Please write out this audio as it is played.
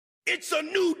It's a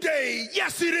new day.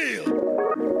 Yes, it is.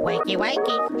 Wakey,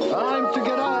 wakey. Time to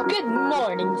get up. Good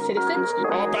morning, citizens.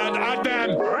 Open,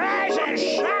 open. Rise and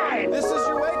shine. This is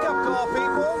your wake-up call,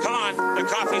 people. Come on, the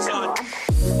coffee's on.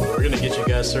 We're going to get you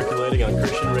guys circulating on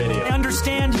Christian radio. I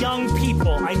understand young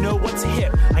people. I know what's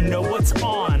hip. I know what's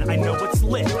on. I know what's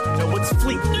lit. I know what's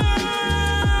fleet.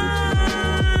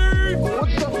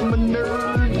 What's up, my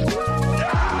nerd?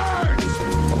 Nerds!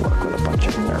 Work with a bunch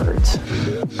of nerds.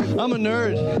 I'm a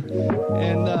nerd,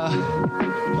 and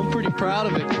I'm pretty proud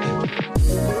of it.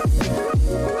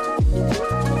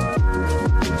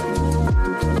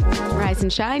 Rise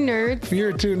and shine, nerds.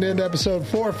 You're tuned in to episode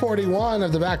 441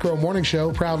 of the Back Row Morning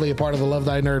Show, proudly a part of the Love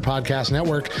Thy Nerd podcast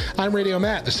network. I'm Radio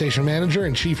Matt, the station manager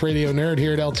and chief radio nerd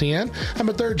here at LTN. I'm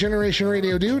a third-generation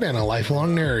radio dude and a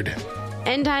lifelong nerd.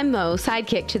 And I'm Mo,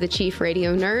 sidekick to the chief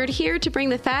radio nerd, here to bring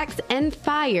the facts and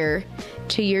fire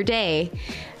to your day.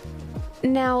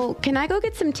 Now, can I go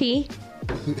get some tea?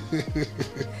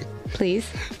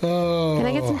 Please. Oh, can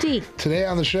I get some tea? Today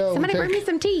on the show, somebody bring me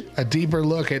some tea. A deeper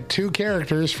look at two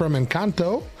characters from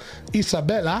Encanto,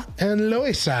 Isabella and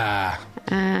Luisa.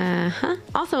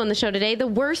 Also on the show today, the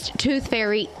worst tooth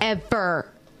fairy ever.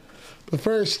 But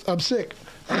first, I'm sick.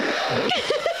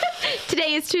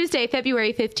 Today is Tuesday,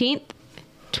 February 15th.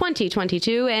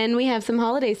 2022, and we have some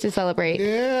holidays to celebrate.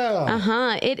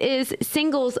 Yeah. It is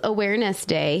Singles Awareness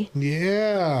Day.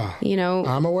 Yeah. You know,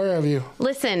 I'm aware of you.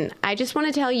 Listen, I just want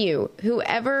to tell you,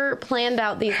 whoever planned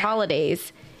out these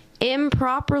holidays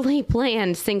improperly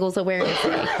planned Singles Awareness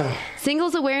Day.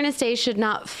 Singles Awareness Day should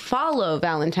not follow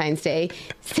Valentine's Day.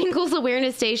 Singles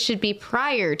Awareness Day should be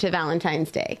prior to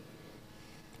Valentine's Day.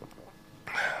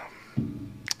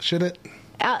 Should it?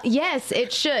 Yes,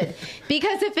 it should.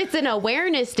 Because if it's an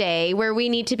awareness day where we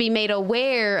need to be made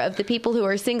aware of the people who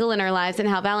are single in our lives and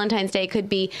how Valentine's Day could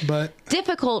be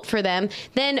difficult for them,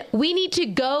 then we need to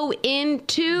go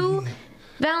into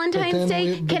Valentine's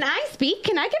Day. Can I speak?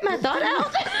 Can I get my thought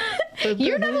out?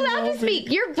 You're not allowed to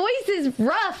speak. Your voice is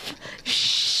rough.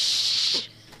 Shh.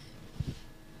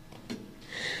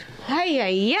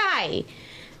 Ay.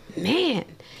 Man.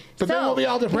 But then we'll be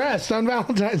all depressed on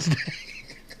Valentine's Day.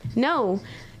 No.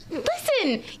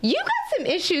 Listen, you got some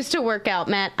issues to work out,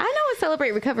 Matt. I know a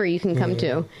Celebrate Recovery you can come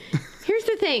to. Here's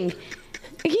the thing.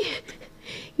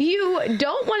 You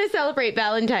don't want to celebrate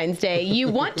Valentine's Day. You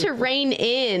want to rein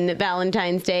in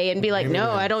Valentine's Day and be like,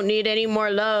 no, I don't need any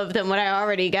more love than what I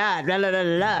already got. Blah, blah, blah,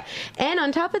 blah. And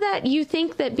on top of that, you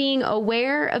think that being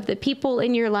aware of the people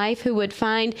in your life who would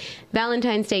find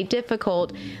Valentine's Day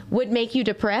difficult would make you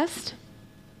depressed?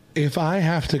 If I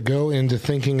have to go into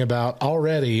thinking about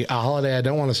already a holiday I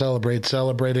don't want to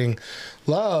celebrating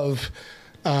love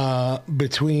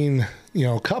between,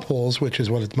 couples, which is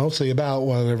what it's mostly about,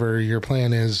 whatever your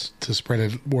plan is to spread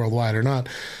it worldwide or not.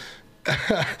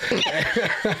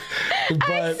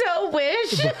 I so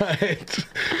wish. But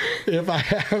if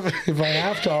I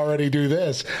have to already do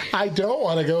this, I don't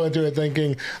want to go into it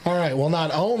thinking, all right, well,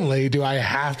 not only do I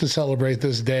have to celebrate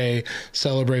this day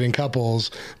celebrating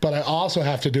couples, but I also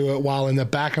have to do it while in the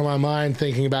back of my mind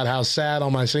thinking about how sad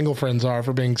all my single friends are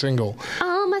for being single.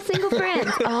 All my single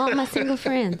friends, all my single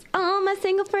friends, all my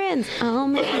single friends, all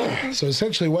my single friends. So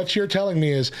essentially what you're telling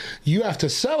me is you have to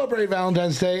celebrate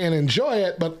Valentine's Day and enjoy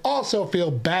it, but also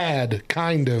feel bad,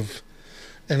 kind of.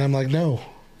 And I'm like, no.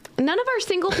 None of our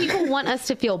single people want us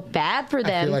to feel bad for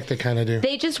them. I feel like they kind of do.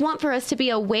 They just want for us to be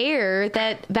aware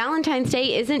that Valentine's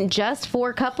Day isn't just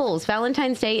for couples.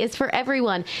 Valentine's Day is for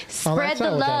everyone. Spread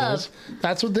the love.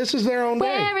 That's what this is their own day.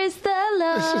 Where is the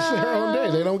love? This is their own day.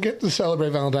 They don't get to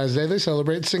celebrate Valentine's Day. They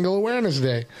celebrate Single Awareness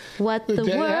Day. What the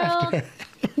world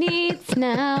needs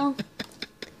now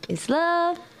is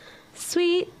love,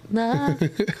 sweet love.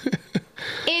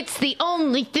 It's the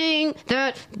only thing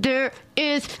that there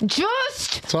is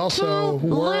just it's also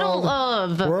little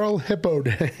of. World Hippo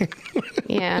Day.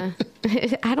 Yeah.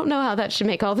 I don't know how that should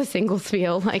make all the singles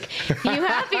feel. Like, you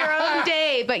have your own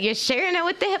day, but you're sharing it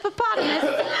with the hippopotamus.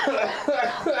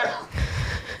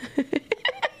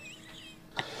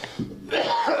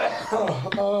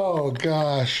 Oh,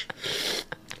 gosh.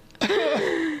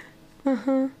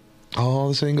 All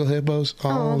the single hippos.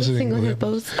 All the single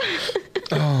hippos.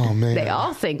 Oh, man. They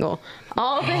all single.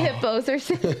 All the hippos are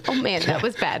single. Oh, man, that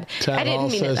was bad. I didn't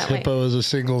mean it that way. Hippo is a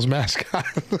singles mascot.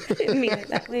 I didn't mean it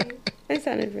that way. It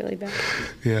sounded really bad.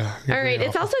 Yeah. All right.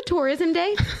 It's also Tourism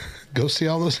Day. Go see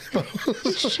all those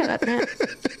hippos. Shut up, Matt.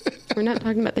 We're not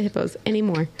talking about the hippos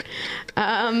anymore.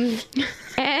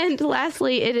 And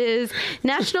lastly, it is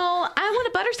National I Want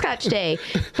a Butterscotch Day,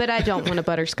 but I don't want a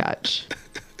butterscotch.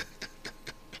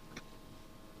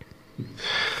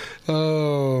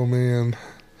 Oh, man.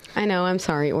 I know. I'm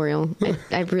sorry, Oriole.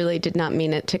 I really did not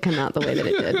mean it to come out the way that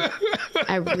it did.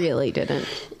 I really didn't.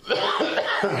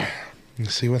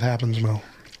 See what happens, Mo.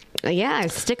 Yeah, I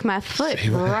stick my foot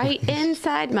right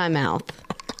inside my mouth.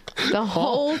 The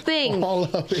whole thing. All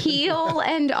of it. Heel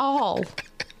and all.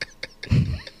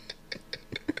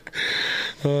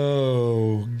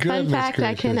 Oh, goodness Fun fact,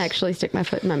 gracious. I can actually stick my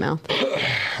foot in my mouth.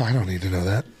 I don't need to know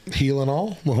that. Heel and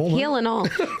all? The whole Heel and all.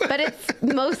 But it's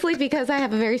mostly because I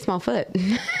have a very small foot.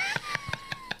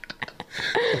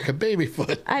 Like a baby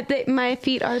foot. My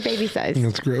feet are baby size.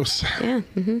 That's gross. Yeah.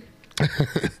 Mm-hmm.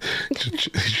 You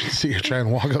should see her try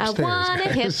and walk upstairs. I want a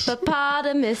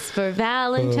hippopotamus for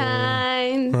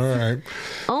Valentine's. All right.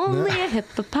 Only a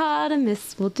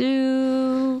hippopotamus will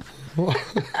do.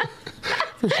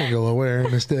 For Single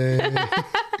Awareness Day.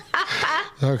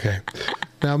 Okay.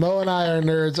 Now, Mo and I are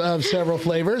nerds of several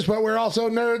flavors, but we're also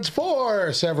nerds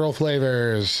for several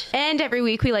flavors. And every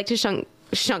week we like to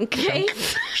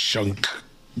showcase.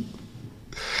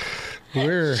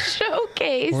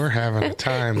 We're having a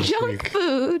time this junk week.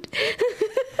 food.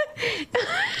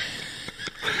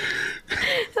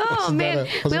 Man.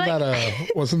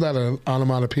 Wasn't that an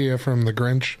onomatopoeia from The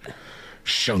Grinch?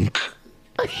 Shunk.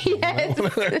 Yes.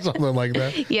 Something like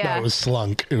that. Yeah. No, it was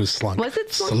slunk. It was slunk. Was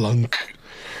it slunk?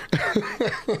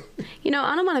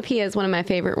 Onomatopoeia is one of my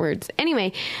favorite words.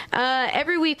 Anyway,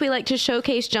 every week we like to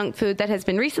showcase junk food that has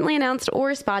been recently announced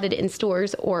or spotted in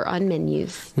stores or on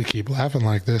menus. We keep laughing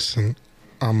like this, and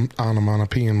I'm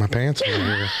onomatopoeia in my pants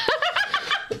over here.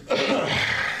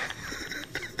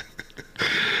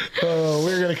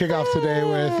 We're going to kick off today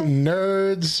with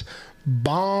Nerds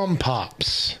Bomb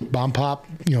Pops. Bomb Pop,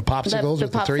 popsicles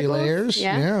with the 3 layers.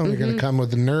 Yeah. They're going to come with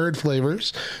the nerd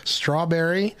flavors: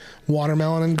 strawberry,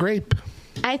 watermelon, and grape.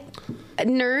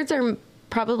 Nerds are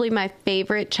probably my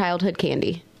favorite childhood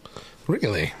candy.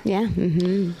 Really? Yeah.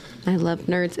 Mm-hmm. I love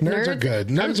nerds. Nerds are good.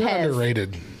 Nerds are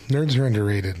underrated. Nerds are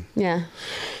underrated. Yeah.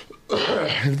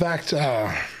 In fact,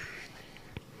 I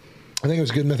think it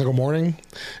was Good Mythical Morning.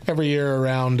 Every year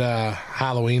around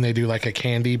Halloween, they do like a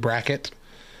candy bracket.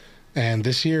 And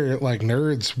this year,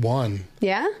 Nerds won.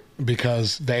 Yeah?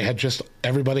 Because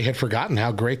everybody had forgotten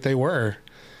how great they were.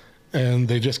 And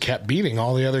they just kept beating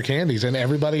all the other candies. And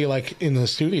everybody, in the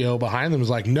studio behind them was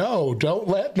like, no, don't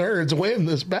let Nerds win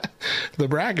the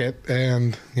bracket.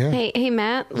 And, yeah. Hey,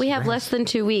 Matt, we have less than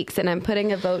 2 weeks, and I'm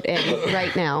putting a vote in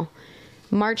right now.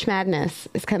 March Madness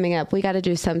is coming up. We got to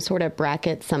do some sort of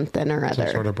bracket, something or other.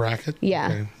 Some sort of bracket? Yeah.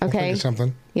 Okay. We'll think of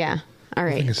something. Yeah. All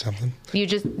right. Think of something. We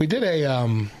did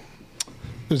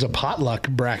there's a potluck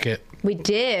bracket. We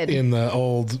did. In the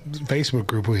old Facebook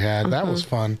group we had. That was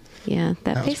fun. Yeah,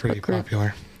 that was Facebook pretty group.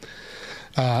 popular.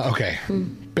 Okay.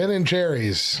 Ben &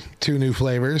 Jerry's, 2 new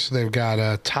flavors. They've got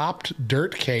a topped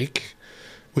dirt cake,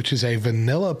 which is a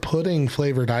vanilla pudding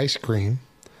flavored ice cream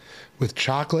with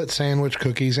chocolate sandwich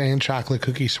cookies and chocolate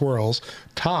cookie swirls,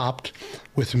 topped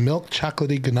with milk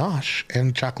chocolatey ganache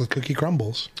and chocolate cookie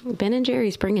crumbles. Ben &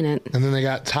 Jerry's bringing it. And then they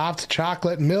got topped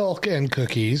chocolate milk and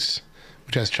cookies,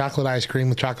 which has chocolate ice cream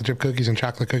with chocolate chip cookies and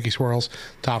chocolate cookie swirls,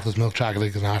 topped with milk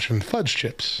chocolate ganache and fudge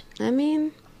chips.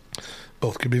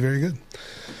 Both could be very good.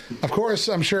 Of course,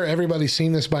 I'm sure everybody's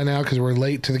seen this by now because we're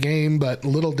late to the game, but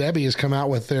Little Debbie has come out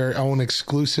with their own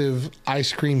exclusive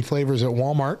ice cream flavors at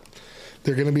Walmart.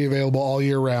 They're going to be available all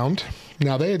year round.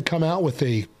 Now, they had come out with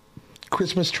a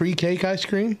Christmas tree cake ice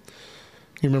cream.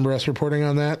 You remember us reporting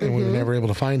on that? And we were never able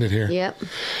to find it here. Yep.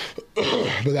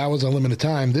 But that was a limited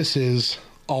time. This is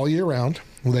all year round.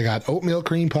 They got oatmeal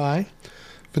cream pie,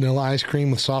 vanilla ice cream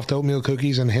with soft oatmeal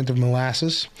cookies and a hint of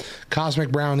molasses,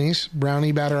 cosmic brownies,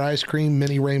 brownie batter ice cream,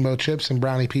 mini rainbow chips and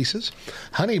brownie pieces,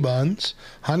 honey buns,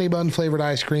 honey bun flavored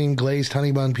ice cream, glazed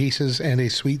honey bun pieces, and a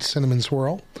sweet cinnamon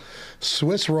swirl,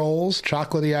 Swiss rolls,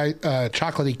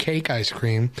 chocolatey cake ice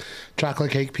cream,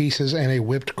 chocolate cake pieces, and a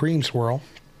whipped cream swirl,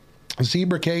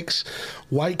 zebra cakes,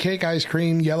 white cake ice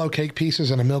cream, yellow cake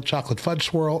pieces, and a milk chocolate fudge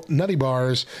swirl, nutty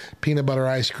bars, peanut butter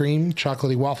ice cream,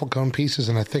 chocolatey waffle cone pieces,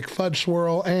 and a thick fudge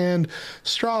swirl, and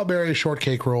strawberry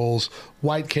shortcake rolls,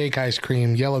 white cake ice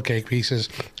cream, yellow cake pieces,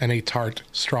 and a tart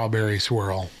strawberry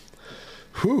swirl.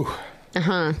 Whew.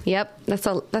 Yep. That's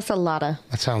a lot of.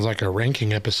 That sounds like a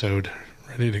ranking episode.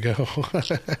 Ready to go.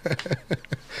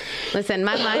 Listen,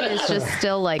 my mind is just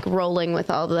still rolling with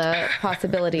all the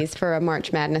possibilities for a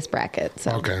March Madness bracket.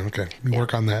 So. Okay.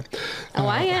 Work on that.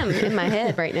 I am in my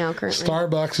head right now currently.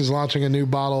 Starbucks is launching a new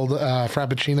bottled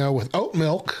Frappuccino with oat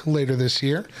milk later this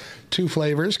year. 2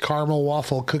 flavors, caramel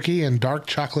waffle cookie and dark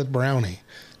chocolate brownie,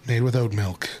 made with oat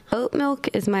milk. Oat milk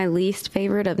is my least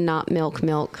favorite of not milk.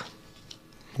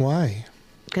 Why?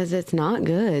 Because it's not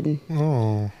good.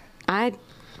 Oh.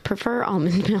 prefer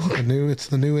almond milk. It's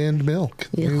the new end milk.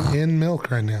 New end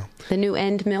milk right now. The new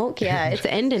end milk? Yeah, it's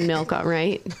end in milk, all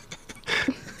right.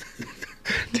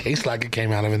 Tastes like it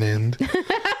came out of an end.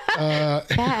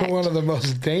 One of the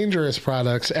most dangerous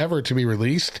products ever to be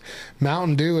released.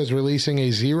 Mountain Dew is releasing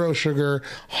a zero sugar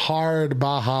hard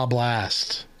Baja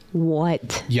Blast.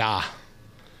 What? Yeah.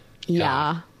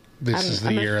 This is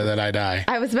the year that I die.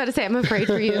 I was about to say, I'm afraid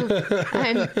for you.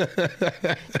 I'm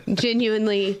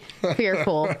genuinely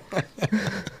fearful.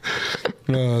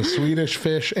 Swedish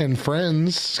Fish and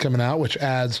Friends is coming out, which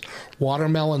adds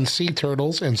watermelon sea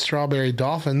turtles and strawberry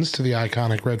dolphins to the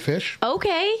iconic red fish.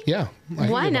 Okay. Yeah.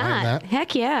 Why not?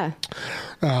 Heck yeah.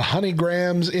 Honey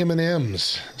Grahams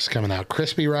M&Ms is coming out.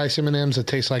 Crispy rice M&Ms that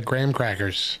taste like graham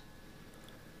crackers.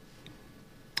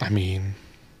 I mean,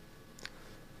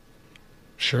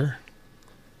 sure.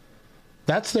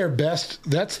 That's their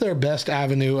best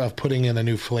avenue of putting in a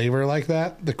new flavor like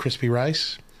that, the crispy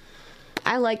rice.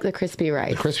 I like the crispy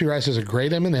rice. The crispy rice is a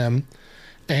great M&M,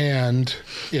 and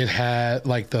it had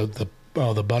like the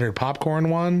buttered popcorn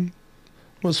one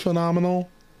was phenomenal,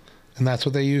 and that's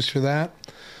what they used for that.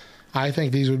 I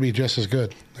think these would be just as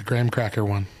good. The graham cracker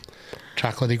one,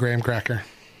 chocolatey graham cracker.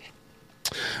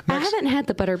 I haven't had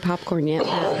the buttered popcorn yet.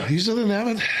 You still didn't have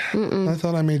it? Mm-mm. I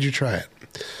thought I made you try it.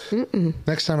 Mm-mm.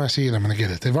 Next time I see it, I'm going to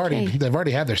get it. They've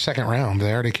already had their second round.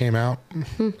 They already came out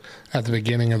at the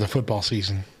beginning of the football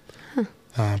season,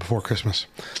 before Christmas.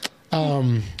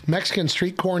 Mexican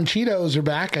street corn Cheetos are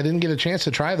back. I didn't get a chance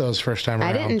to try those first time around.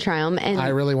 I didn't try them, and I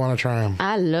really want to try them.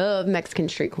 I love Mexican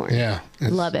street corn. Yeah,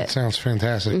 love it. It sounds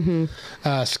fantastic.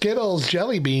 Mm-hmm. Skittles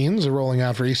jelly beans are rolling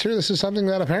out for Easter. This is something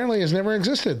that apparently has never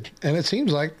existed, and it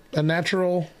seems like a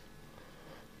natural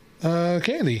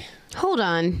candy. Hold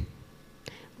on,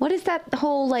 what is that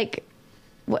whole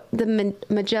the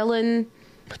Magellan?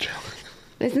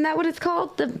 Isn't that what it's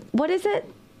called? What is it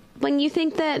when you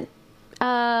think that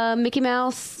Mickey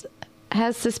Mouse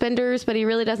has suspenders, but he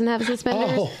really doesn't have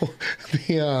suspenders? What's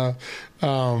it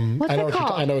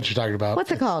called? I know what you're talking about.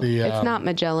 What's it called? It's not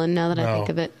Magellan. Now that I think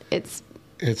of it, it's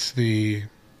the.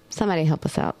 Somebody help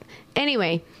us out.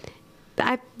 Anyway,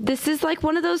 this is like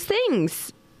one of those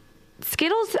things.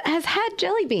 Skittles has had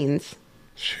jelly beans.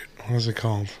 Shoot, what is it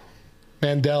called?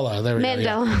 Mandela. There we go.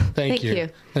 Mandela. Yeah. Thank you.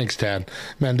 Thanks, Dad.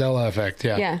 Mandela effect.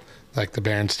 Yeah. Yeah. Like the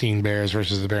Berenstain Bears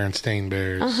versus the Berenstain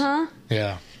Bears. Uh-huh.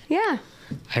 Yeah. Yeah.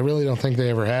 I really don't think they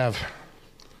ever have.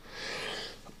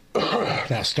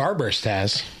 Now, Starburst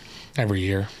has every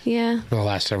year. Yeah. For the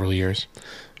last several years.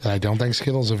 But I don't think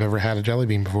Skittles have ever had a jelly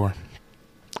bean before.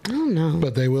 I don't know.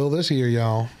 But they will this year,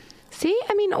 y'all. See,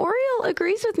 I mean, Oriole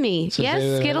agrees with me.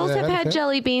 Yes, Skittles have had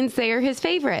jelly beans. They are his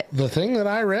favorite. The thing that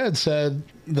I read said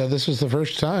that this was the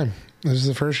first time. This is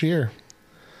the first year.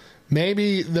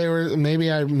 Maybe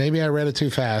I read it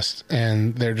too fast,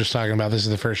 and they're just talking about this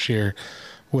is the first year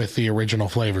with the original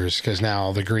flavors, because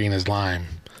now the green is lime.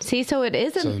 See, so it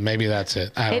is so maybe that's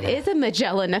it. I don't know. Is a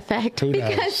Magellan effect. Who knows?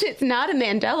 Because it's not a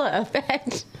Mandela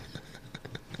effect.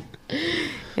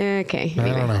 Okay.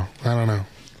 Anyway. I don't know.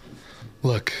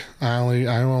 Look, I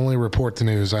only report the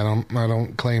news. I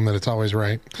don't claim that it's always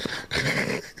right.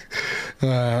 All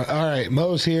right,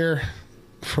 Mo's here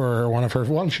for one of her.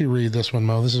 Why don't you read this one,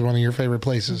 Mo? This is one of your favorite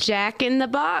places. Jack in the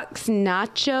Box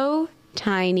Nacho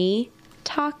Tiny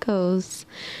Tacos.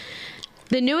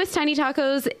 The newest Tiny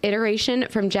Tacos iteration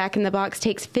from Jack in the Box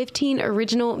takes 15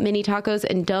 original mini tacos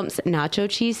and dumps nacho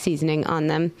cheese seasoning on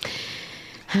them.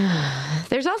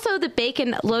 There's also the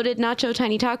bacon-loaded nacho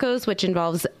tiny tacos, which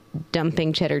involves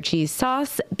dumping cheddar cheese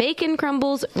sauce, bacon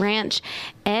crumbles, ranch,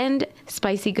 and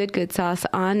spicy good sauce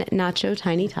on nacho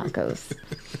tiny tacos.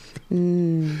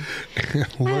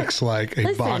 It looks like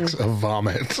a box of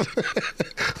vomit.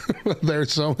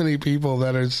 There's so many people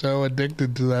that are so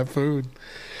addicted to that food.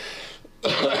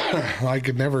 I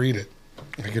could never eat it.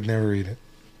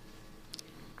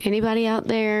 Anybody out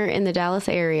there in the Dallas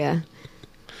area?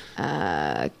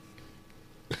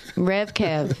 Rev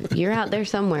Kev, you're out there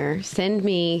somewhere. Send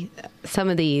me some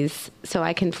of these so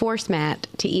I can force Matt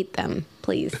to eat them,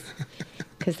 please,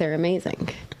 because they're amazing.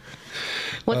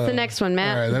 What's the next one,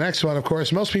 Matt? All right, the next one, of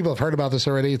course, most people have heard about this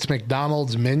already. It's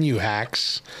McDonald's menu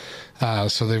hacks.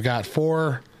 So they've got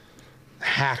 4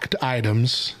 hacked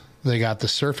items. They got the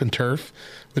Surf and Turf,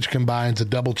 which combines a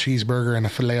double cheeseburger and a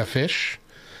filet of fish.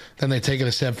 Then they take it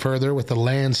a step further with the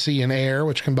Land, Sea, and Air,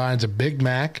 which combines a Big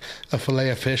Mac, a filet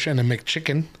of fish, and a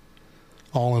McChicken,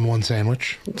 all in one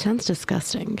sandwich. It sounds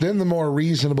disgusting. Then the more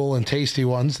reasonable and tasty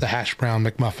ones, the Hash Brown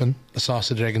McMuffin, the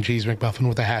sausage, egg, and cheese McMuffin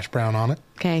with a hash brown on it.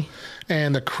 Okay.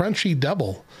 And the Crunchy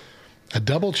Double, a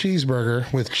double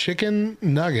cheeseburger with chicken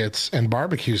nuggets and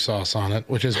barbecue sauce on it,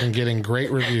 which has been getting great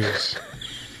reviews.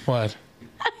 What?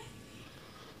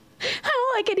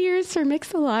 All I can hear is Sir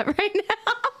Mix-a-Lot right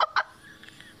now.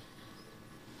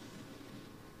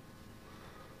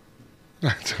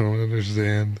 I don't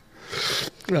understand.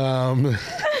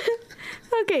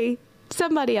 Okay.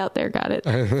 Somebody out there got it.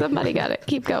 Somebody got it.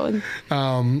 Keep going.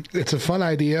 It's a fun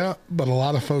idea, but a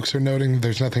lot of folks are noting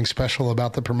there's nothing special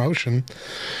about the promotion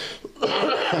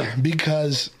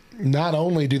because not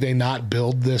only do they not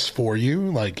build this for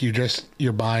you, like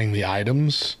you're buying the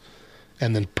items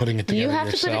and then putting it together yourself.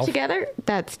 You have to put it together?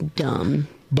 That's dumb.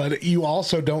 But you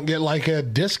also don't get like a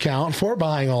discount for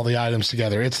buying all the items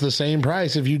together. It's the same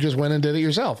price if you just went and did it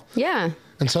yourself. Yeah.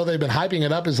 And so they've been hyping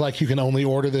it up as like you can only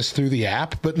order this through the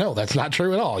app. But no, that's not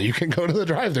true at all. You can go to the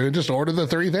drive-thru and just order the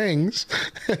 3 things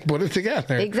and put it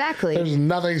together. Exactly. There's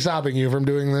nothing stopping you from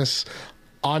doing this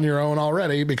on your own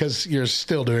already because you're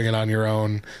still doing it on your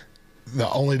own. The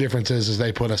only difference is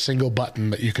they put a single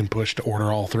button that you can push to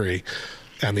order all 3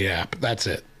 on the app. That's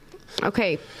it.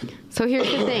 Okay. So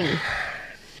here's the thing.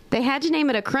 They had to name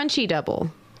it a crunchy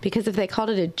double because if they called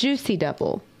it a juicy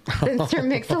double, then Sir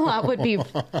Mix-a-Lot would be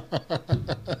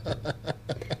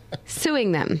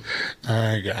suing them.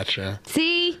 I gotcha.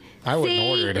 See? I wouldn't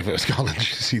order it if it was called a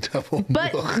juicy double.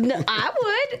 But no, I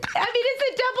would. I mean, it's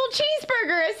a double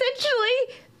cheeseburger,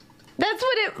 essentially. That's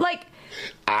what it, like...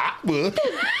 I would.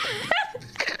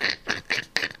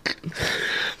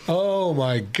 Oh,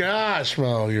 my gosh.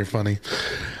 Well, you're funny.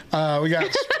 We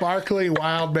got sparkly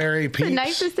wildberry peeps. The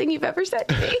nicest thing you've ever said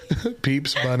to me.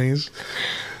 Peeps bunnies.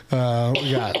 We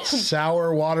got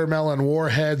sour watermelon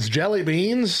warheads jelly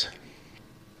beans.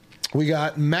 We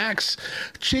got Max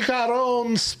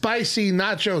Chicharron spicy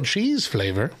nacho cheese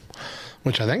flavor,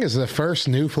 which I think is the first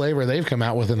new flavor they've come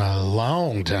out with in a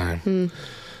long time.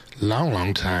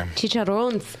 Long time.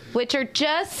 Chicharrones, which are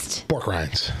just... Pork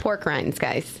rinds. Pork rinds,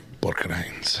 guys. Pork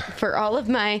rinds. For all of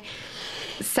my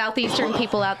southeastern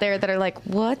people out there that are like,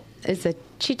 what is a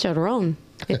chicharron?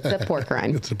 It's a pork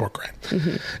rind. It's a pork rind.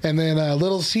 Mm-hmm. And then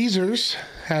Little Caesars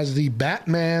has the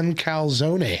Batman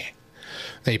Calzone,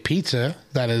 a pizza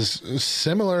that is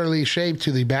similarly shaped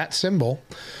to the bat symbol,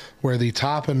 where the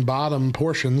top and bottom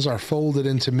portions are folded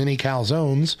into mini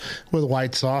calzones with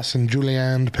white sauce and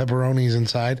julienne pepperonis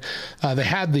inside. They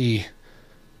had the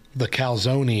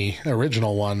calzone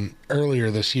original one earlier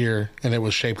this year, and it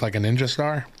was shaped like a ninja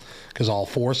star because all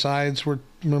 4 sides were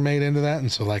made into that,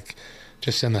 and so like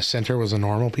just in the center was a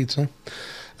normal pizza.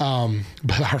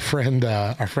 But our friend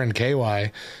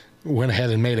KY went ahead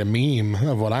and made a meme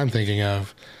of what I'm thinking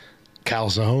of: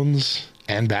 calzones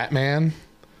and Batman.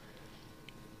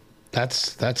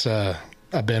 That's a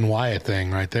Ben Wyatt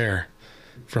thing right there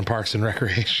from Parks and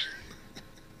Recreation.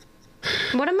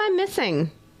 What am I missing?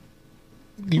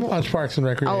 You watch Parks and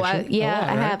Recreation? I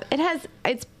have.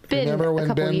 It's been a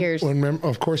couple of years.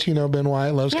 Of course, you know Ben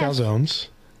Wyatt loves calzones.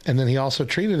 And then he also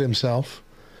treated himself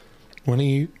when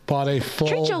he bought a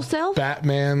full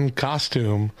Batman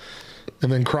costume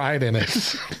and then cried in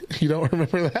it. You don't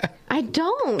remember that? I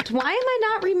don't. Why am I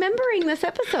not remembering this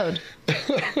episode?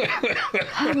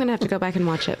 I'm going to have to go back and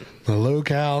watch it. The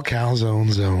Local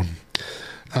Calzone Zone.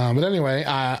 But anyway,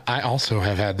 I also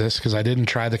have had this because I didn't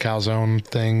try the calzone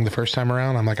thing the first time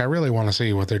around. I'm like, I really want to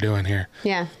see what they're doing here.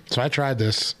 Yeah. So I tried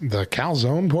this, the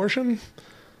calzone portion.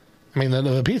 I mean,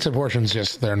 the pizza portion's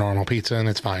just their normal pizza, and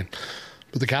it's fine.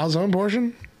 But the calzone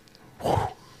portion, whew,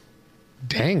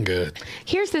 dang good.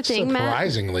 Here's the thing, Matt.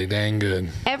 Surprisingly dang good.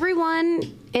 Everyone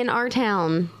in our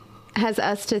town has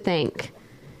us to thank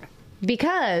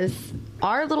because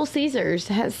our Little Caesars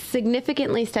has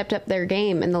significantly stepped up their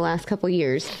game in the last couple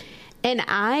years. And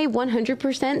I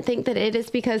 100% think that it is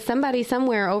because somebody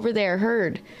somewhere over there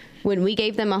heard when we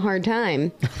gave them a hard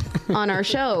time on our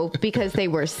show because they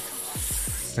were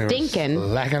stinking.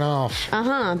 Lacking off.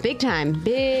 Big time.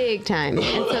 And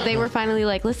so they were finally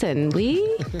like, listen,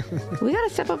 we got to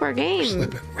step up our game.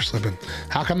 We're slipping.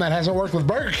 How come that hasn't worked with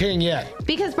Burger King yet?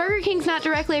 Because Burger King's not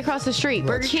directly across the street.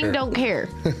 Burger King don't care.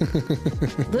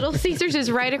 Little Caesars is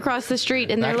right across the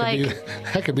street, and they're like...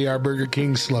 That could be our Burger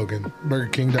King slogan. Burger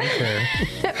King don't care.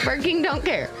 Burger King don't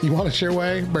care. You want it your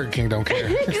way? Burger King don't care.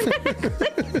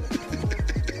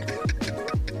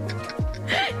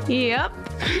 Yep.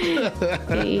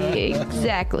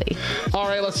 Exactly. All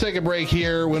right, let's take a break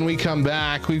here. When we come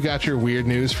back, we've got your weird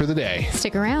news for the day.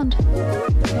 Stick around.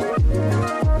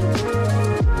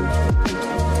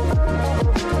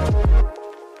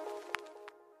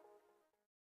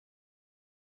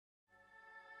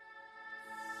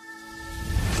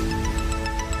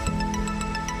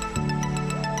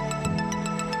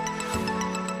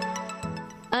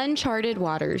 Uncharted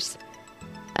waters.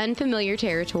 Unfamiliar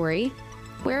territory.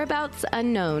 Whereabouts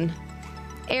unknown.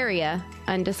 Area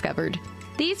undiscovered.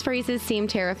 These phrases seem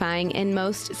terrifying in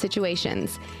most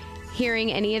situations.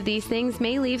 Hearing any of these things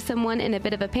may leave someone in a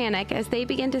bit of a panic as they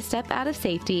begin to step out of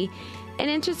safety and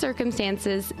into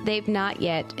circumstances they've not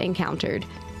yet encountered.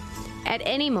 At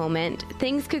any moment,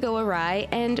 things could go awry,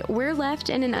 and we're left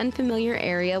in an unfamiliar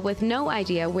area with no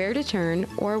idea where to turn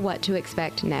or what to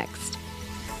expect next.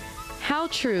 How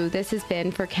true this has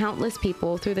been for countless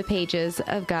people through the pages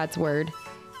of God's Word.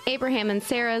 Abraham and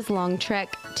Sarah's long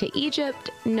trek to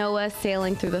Egypt, Noah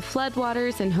sailing through the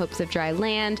floodwaters in hopes of dry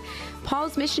land,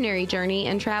 Paul's missionary journey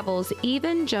and travels,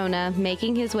 even Jonah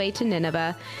making his way to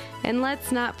Nineveh, and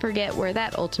let's not forget where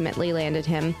that ultimately landed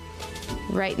him,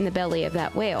 right in the belly of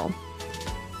that whale.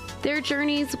 Their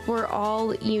journeys were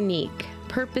all unique,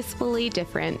 purposefully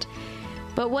different,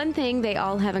 but one thing they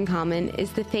all have in common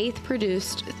is the faith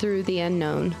produced through the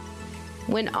unknown.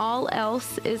 When all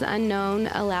else is unknown,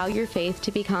 allow your faith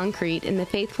to be concrete in the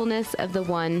faithfulness of the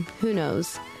one who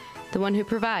knows, the one who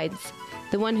provides,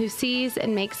 the one who sees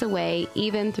and makes a way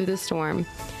even through the storm.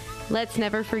 Let's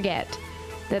never forget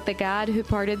that the God who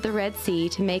parted the Red Sea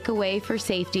to make a way for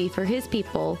safety for his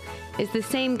people is the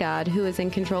same God who is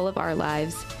in control of our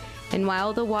lives. And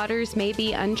while the waters may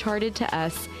be uncharted to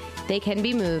us, they can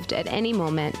be moved at any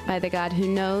moment by the God who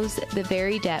knows the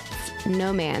very depths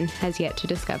no man has yet to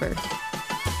discover.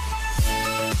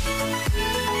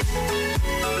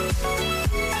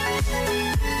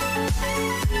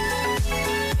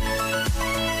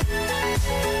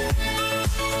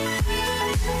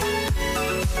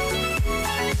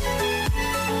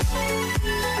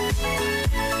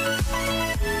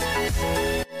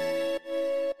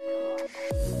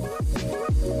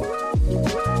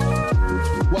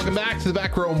 Welcome back to the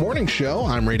Back Row Morning Show.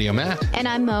 I'm Radio Matt. And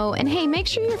I'm Mo. And hey, make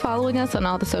sure you're following us on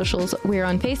all the socials. We're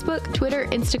on Facebook, Twitter,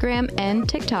 Instagram, and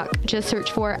TikTok. Just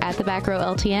search for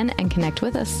 @TheBackRowLTN and connect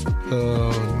with us.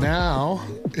 So now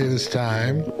it is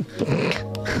time.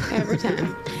 Every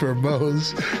time. For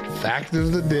Mo's Fact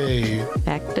of the Day.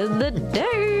 Fact of the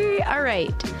Day. All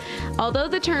right. Although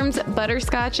the terms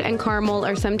butterscotch and caramel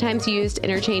are sometimes used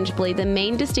interchangeably, the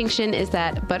main distinction is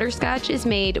that butterscotch is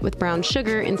made with brown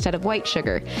sugar instead of white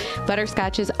sugar.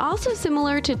 Butterscotch is also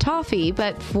similar to toffee,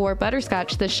 but for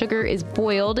butterscotch, the sugar is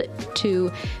boiled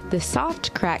to the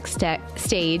soft crack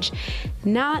stage,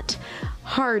 not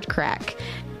hard crack,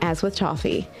 as with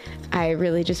toffee. I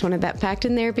really just wanted that fact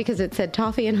in there because it said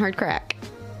toffee and hard crack.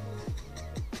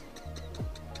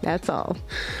 That's all.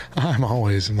 I'm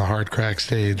always in the hard crack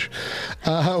stage.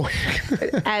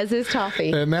 As is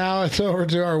toffee. And now it's over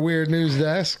to our weird news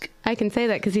desk. I can say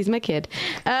that because he's my kid.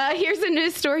 Here's a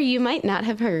news story you might not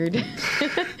have heard.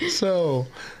 So,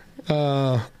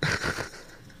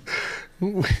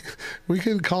 we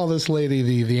could call this lady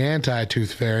the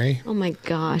anti-Toothfairy. Oh my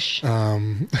gosh.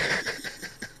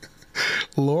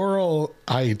 Laurel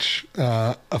Eich,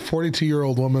 a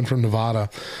 42-year-old woman from Nevada,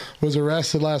 was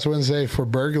arrested last Wednesday for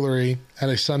burglary at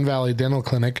a Sun Valley dental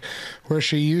clinic where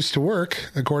she used to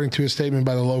work, according to a statement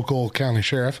by the local county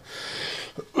sheriff.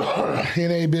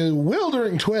 In a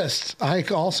bewildering twist,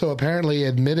 Eich also apparently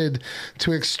admitted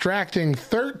to extracting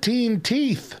 13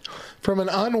 teeth from an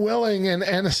unwilling and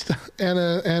anesthetized.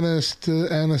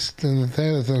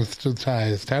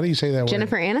 How do you say that word?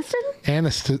 Jennifer Aniston?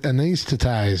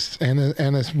 Anesthetized.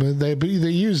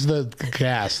 They use the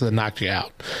gas that knocked you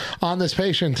out on this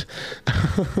patient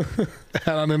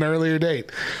on an earlier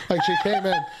date. Like she came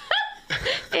in.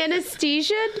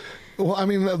 Anesthesia? Well, I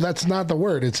mean, that's not the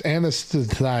word. It's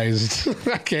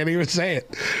anesthetized. I can't even say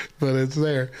it, but it's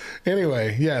there.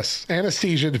 Anyway, yes,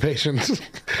 anesthesia patient,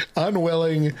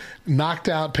 unwilling, knocked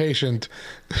out patient.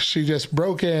 She just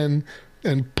broke in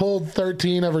and pulled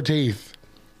 13 of her teeth.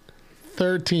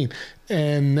 13.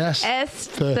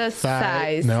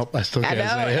 Anesthetized. Nope, I still can't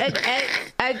say it.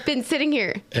 I've been sitting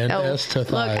here. Anesthetized.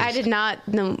 Look, I did not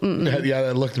know. Yeah,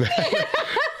 that looked bad.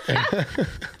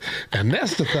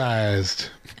 Anesthetized.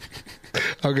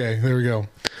 Okay, there we go.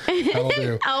 That'll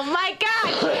do. Oh my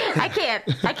gosh. I can't.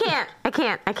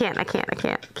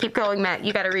 Keep going, Matt.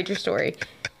 You got to read your story.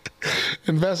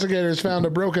 Investigators found a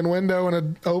broken window and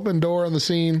an open door on the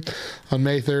scene on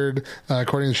May 3rd.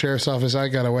 According to the sheriff's office, I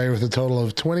got away with a total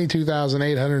of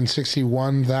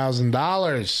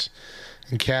 $22,861,000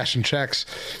 in cash and checks.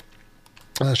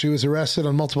 She was arrested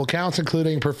on multiple counts,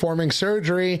 including performing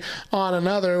surgery on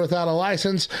another without a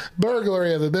license,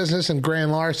 burglary of a business, and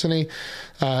grand larceny.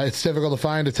 It's difficult to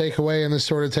find a takeaway in this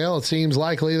sort of tale. It seems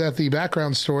likely that the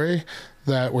background story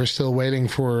that we're still waiting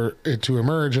for it to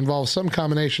emerge involves some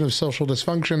combination of social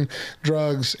dysfunction,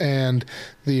 drugs, and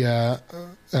the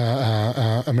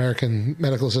American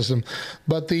medical system.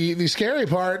 But the scary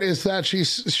part is that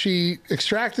she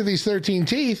extracted these 13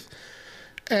 teeth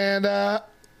And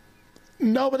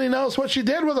nobody knows what she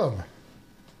did with them.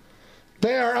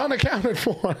 They are unaccounted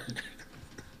for.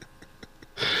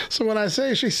 So when I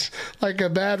say she's like a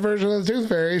bad version of the Tooth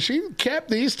Fairy, she kept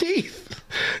these teeth.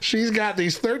 She's got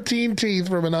these 13 teeth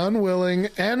from an unwilling,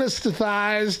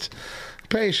 anesthetized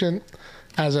patient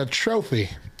as a trophy.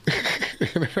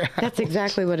 That's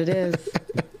exactly what it is.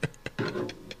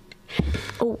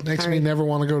 Makes me never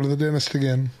want to go to the dentist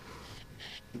again.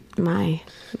 My.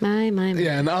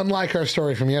 Yeah, and unlike our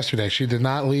story from yesterday, she did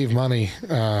not leave money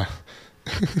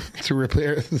to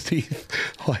repair the teeth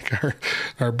like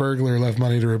our burglar left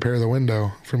money to repair the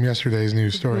window from yesterday's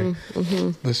news story.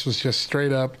 This was just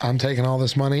straight up, I'm taking all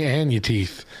this money and your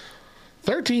teeth.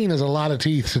 13 is a lot of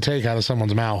teeth to take out of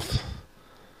someone's mouth.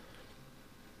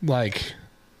 Like,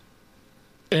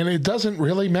 and it doesn't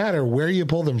really matter where you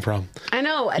pull them from. I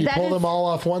know. You pull them all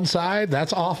off one side,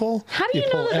 that's awful. How do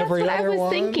you know that's what I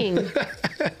was thinking?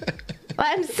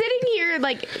 I'm sitting here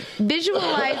like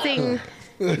visualizing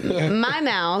my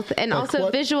mouth and like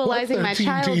also visualizing my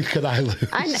child. What 13 teeth could I lose?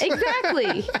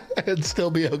 Exactly. It'd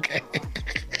still be okay.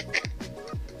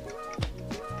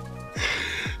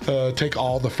 Take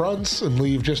all the fronts and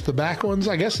leave just the back ones.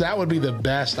 I guess that would be the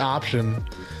best option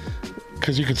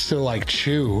because you could still like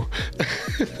chew.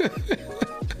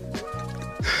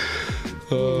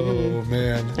 Oh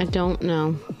man. I don't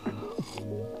know.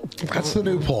 That's the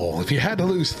new poll. If you had to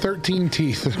lose 13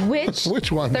 teeth,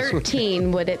 which ones?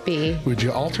 13 would it be? Would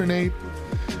you alternate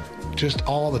just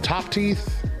all the top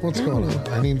teeth? What's going on?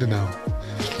 I need to know.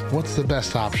 What's the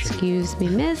best option? Excuse me,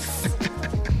 miss.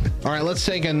 All right, let's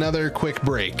take another quick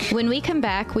break. When we come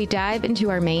back, we dive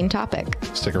into our main topic.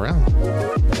 Stick around.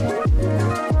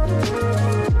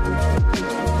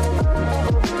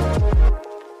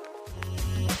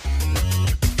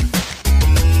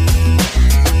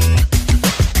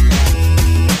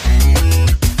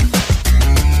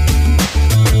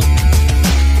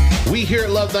 We here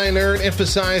at Love Thy Nerd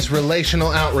emphasize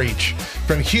relational outreach.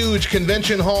 From huge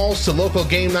convention halls to local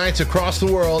game nights across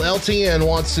the world, LTN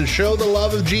wants to show the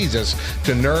love of Jesus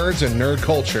to nerds and nerd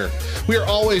culture. We are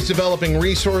always developing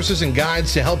resources and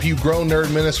guides to help you grow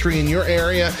nerd ministry in your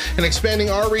area and expanding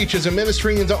our reach as a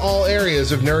ministry into all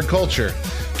areas of nerd culture.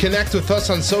 Connect with us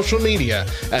on social media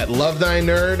at Love Thy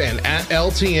Nerd and at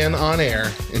LTN On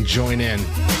Air and join in.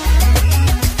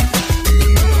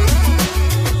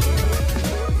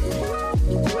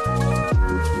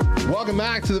 Welcome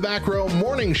back to the Back Row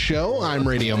Morning Show. I'm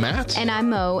Radio Matt. And I'm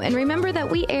Mo. And remember that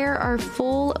we air our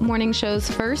full morning shows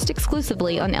first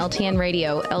exclusively on LTN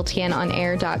Radio,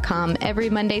 LTNOnAir.com, every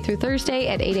Monday through Thursday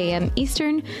at 8 a.m.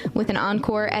 Eastern, with an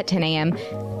encore at 10 a.m.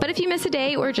 But if you miss a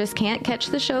day or just can't catch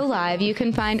the show live, you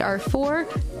can find our 4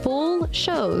 full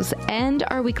shows and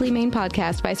our weekly main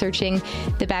podcast by searching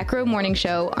The Back Row Morning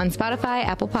Show on Spotify,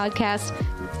 Apple Podcasts,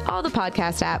 all the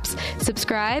podcast apps.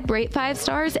 Subscribe, rate 5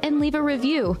 stars, and leave a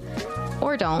review.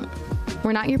 Or don't.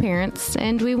 We're not your parents,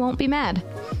 and we won't be mad.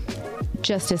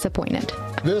 Just disappointed.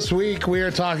 This week, we are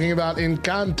talking about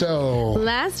Encanto.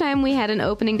 Last time, we had an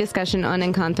opening discussion on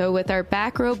Encanto with our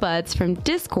back row buds from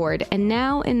Discord, and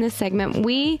now in this segment,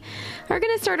 we are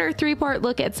going to start our 3-part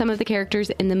look at some of the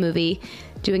characters in the movie,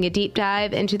 doing a deep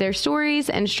dive into their stories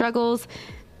and struggles.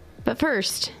 But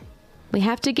first, we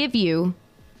have to give you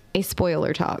a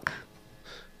spoiler talk.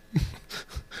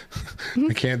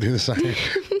 I can't do the sign.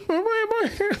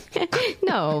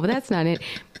 No, that's not it.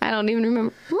 I don't even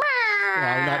remember. Well,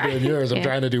 I'm not doing yours. I'm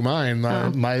trying to do mine.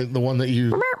 The one that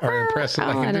you are impressed that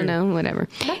I don't know. Whatever.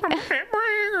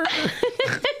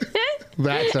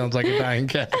 That sounds like a dying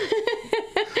cat.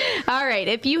 All right.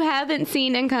 If you haven't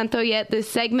seen Encanto yet, this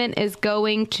segment is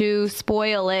going to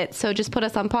spoil it. So just put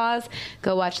us on pause,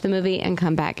 go watch the movie, and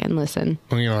come back and listen.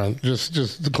 Well,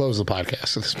 just close the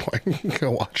podcast at this point.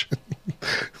 Go watch it.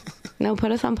 No,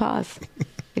 put us on pause.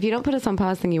 If you don't put us on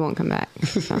pause, then you won't come back.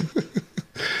 So.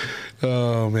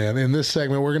 Oh, man. In this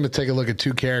segment, we're going to take a look at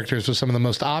 2 characters with some of the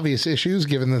most obvious issues,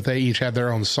 given that they each have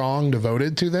their own song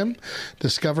devoted to them.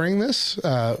 Discovering this,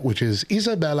 which is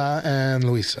Isabella and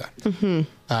Luisa. Mm-hmm.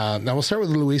 Now, we'll start with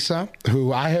Luisa,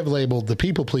 who I have labeled the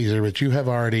people pleaser, but you have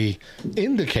already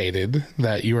indicated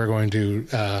that you are going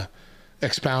to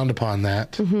expound upon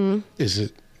that. Mm-hmm. Is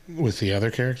it with the other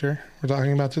character we're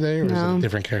talking about today, or is it a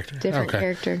different character? Different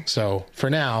character. So for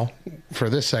now, for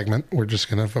this segment, we're just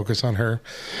going to focus on her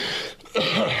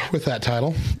with that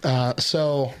title.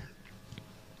 So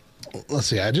let's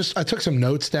see. I took some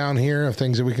notes down here of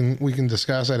things that we can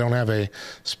discuss. I don't have a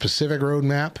specific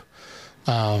roadmap,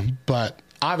 but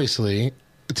obviously,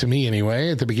 to me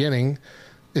anyway, at the beginning,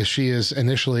 she is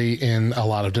initially in a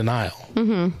lot of denial.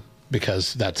 Mm-hmm.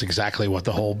 because that's exactly what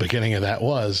the whole beginning of that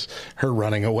was, her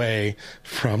running away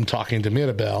from talking to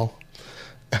Mirabel.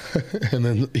 And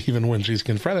then even when she's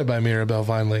confronted by Mirabel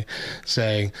finally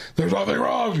saying, there's nothing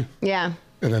wrong. Yeah.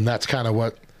 And then that's kind of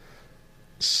what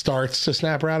starts to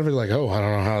snap her out of it. Like, oh, I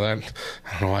don't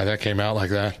know why that came out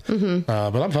like that.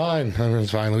 But I'm fine.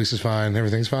 Everything's fine. Lisa's fine.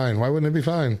 Everything's fine. Why wouldn't it be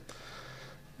fine?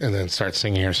 And then starts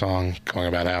singing her song, going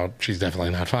about how she's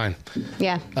definitely not fine.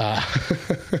 Yeah.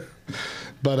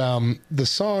 But the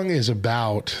song is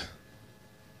about,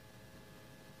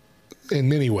 in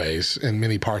many ways, in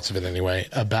many parts of it anyway,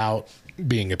 about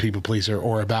being a people pleaser,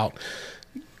 or about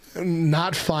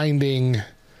not finding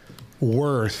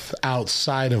worth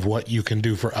outside of what you can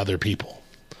do for other people.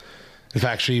 In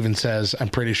fact, she even says, I'm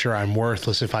pretty sure I'm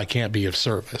worthless if I can't be of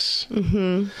service.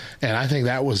 And I think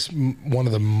that was one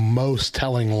of the most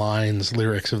telling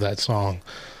lyrics of that song.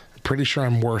 I'm pretty sure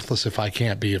I'm worthless if I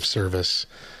can't be of service.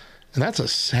 And that's a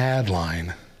sad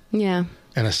line. Yeah.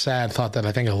 And a sad thought that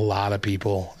I think a lot of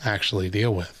people actually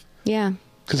deal with. Yeah.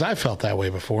 Because I felt that way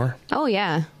before. Oh,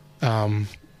 yeah.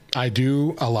 I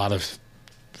do a lot of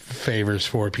favors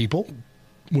for people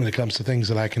when it comes to things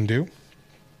that I can do.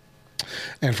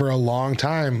 And for a long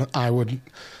time, I would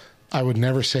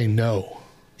never say no,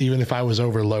 even if I was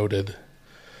overloaded.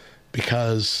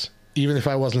 Because even if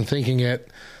I wasn't thinking it,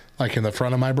 like in the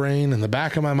front of my brain, in the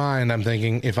back of my mind, I'm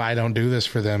thinking, if I don't do this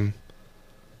for them,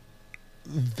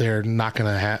 they're not going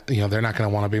to they're not going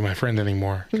to want to be my friend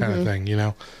anymore, kind of thing,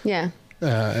 Yeah.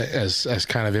 As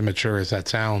kind of immature as that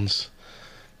sounds,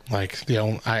 like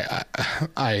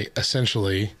I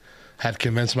essentially had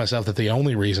convinced myself that the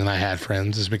only reason I had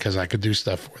friends is because I could do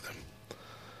stuff for them.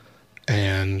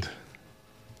 And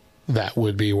that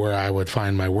would be where I would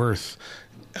find my worth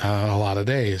a lot of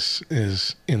days,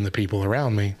 is in the people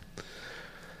around me.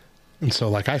 And so,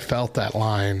 like, I felt that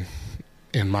line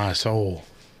in my soul.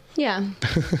 Yeah.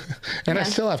 And I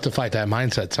still have to fight that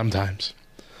mindset sometimes.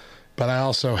 But I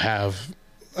also have,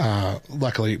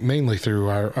 luckily, mainly through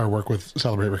our work with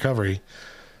Celebrate Recovery,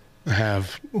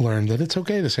 have learned that it's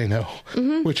okay to say no,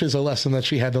 which is a lesson that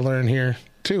she had to learn here,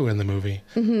 too, in the movie.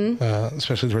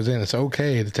 Especially towards the end. It's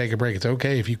okay to take a break. It's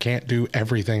okay if you can't do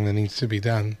everything that needs to be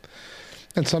done.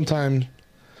 And sometimes,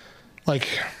 like,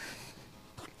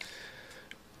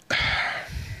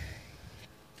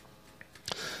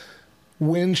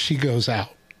 when she goes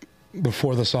out,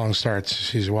 before the song starts,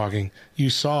 she's walking, you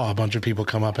saw a bunch of people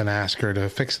come up and ask her to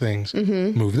fix things.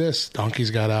 Move this,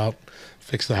 donkeys got out,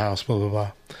 fix the house, blah, blah,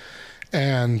 blah.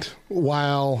 And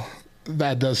while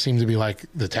that does seem to be like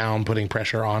the town putting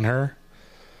pressure on her,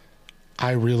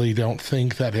 I really don't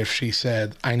think that if she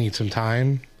said, I need some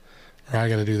time, or I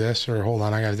got to do this, or hold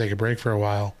on, I got to take a break for a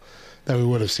while, that we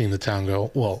would have seen the town go,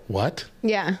 well, what?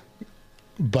 Yeah.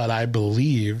 But I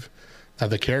believe that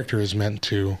the character is meant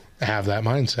to have that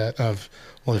mindset of,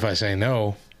 well, if I say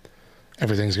no,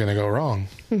 everything's going to go wrong.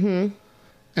 And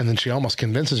then she almost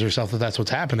convinces herself that that's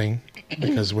what's happening,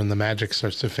 because when the magic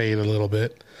starts to fade a little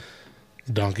bit,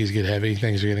 the donkeys get heavy,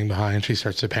 things are getting behind, she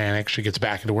starts to panic, she gets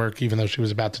back into work even though she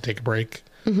was about to take a break.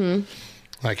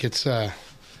 Like, it's a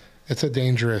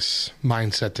dangerous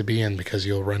mindset to be in, because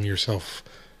you'll run yourself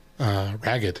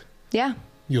ragged. Yeah.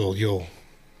 You'll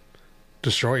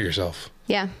destroy yourself.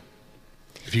 Yeah.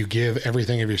 If you give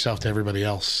everything of yourself to everybody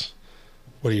else,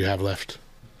 what do you have left?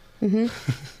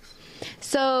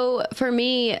 So for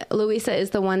me, Luisa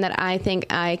is the one that I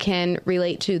think I can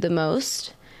relate to the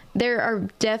most. There are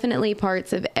definitely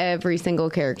parts of every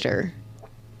single character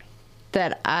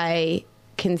that I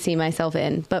can see myself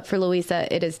in. But for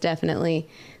Luisa, it is definitely,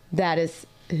 that is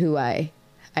who I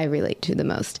relate to the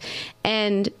most.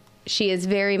 And she is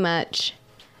very much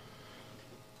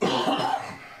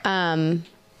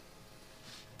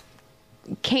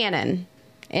canon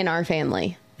in our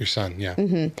family. Your son, yeah.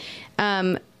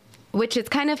 Which is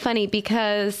kind of funny,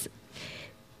 because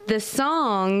the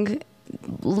song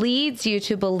leads you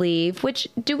to believe, which,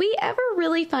 do we ever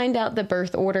really find out the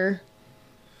birth order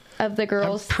of the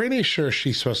girls? I'm pretty sure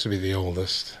she's supposed to be the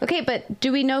oldest. Okay, but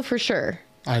do we know for sure?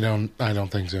 I don't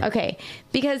think so. Okay,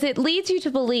 because it leads you to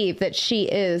believe that she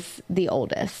is the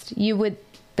oldest.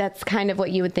 That's kind of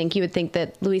what you would think. You would think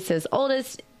that Luisa's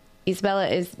oldest, Isabella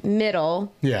is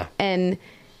middle. Yeah. And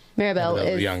Maribel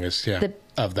is the youngest,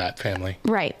 of that family.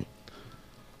 Right.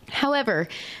 However,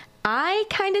 I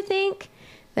kind of think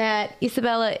that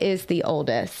Isabella is the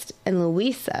oldest and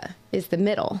Luisa is the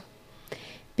middle.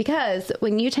 Because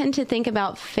when you tend to think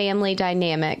about family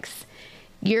dynamics,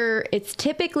 it's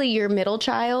typically your middle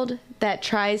child that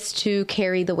tries to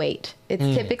carry the weight.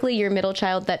 It's typically your middle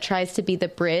child that tries to be the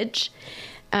bridge.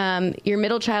 Your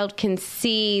middle child can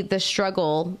see the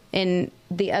struggle in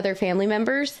the other family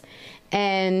members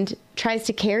and tries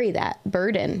to carry that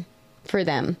burden for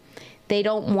them. They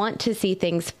don't want to see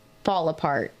things fall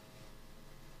apart.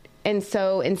 And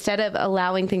so instead of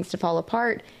allowing things to fall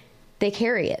apart, they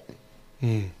carry it.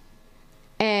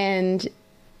 And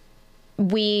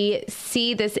we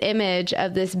see this image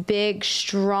of this big,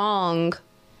 strong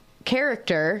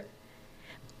character,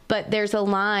 but there's a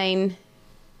line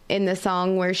in the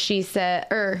song where she said,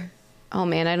 oh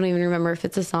man, I don't even remember if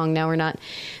it's a song now or not,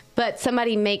 but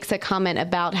somebody makes a comment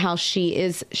about how she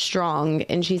is strong,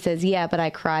 and she says, yeah, but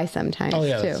I cry sometimes Oh,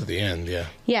 yeah, too. that's at the end, yeah.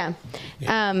 Yeah.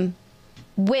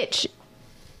 Which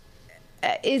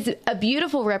is a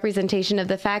beautiful representation of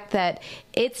the fact that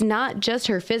it's not just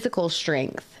her physical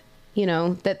strength, you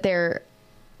know, that they're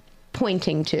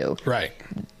pointing to. Right.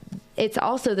 It's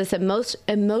also this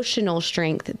emotional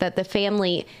strength that the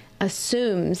family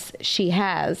assumes she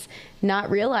has, not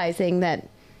realizing that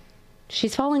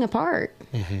she's falling apart.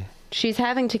 She's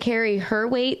having to carry her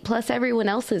weight plus everyone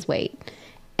else's weight,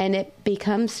 and it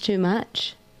becomes too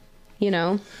much, you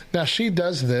know? Now, she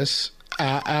does this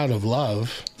out of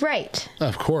love. Right.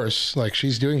 Of course. Like,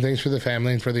 she's doing things for the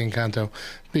family and for the Encanto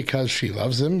because she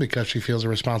loves them, because she feels a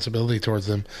responsibility towards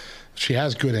them. She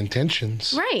has good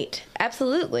intentions. Right.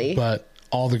 Absolutely. But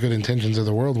all the good intentions of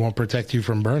the world won't protect you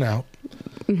from burnout.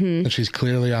 And she's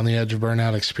clearly on the edge of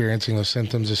burnout, experiencing those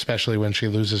symptoms, especially when she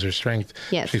loses her strength.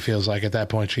 Yes. She feels like at that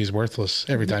point she's worthless.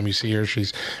 Every time you see her,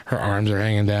 her arms are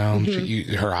hanging down.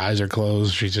 Her eyes are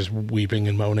closed. She's just weeping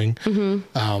and moaning.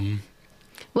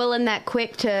 Well, and that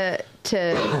quick to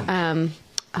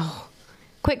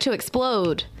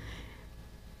explode,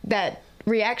 that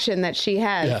reaction that she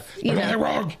has. Yeah. You know,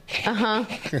 wrong?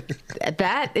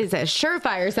 That is a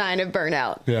surefire sign of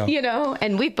burnout. Yeah. You know,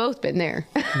 and we've both been there.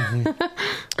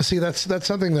 See, that's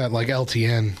something that, like,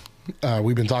 LTN,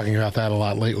 we've been talking about that a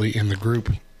lot lately in the group,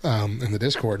 in the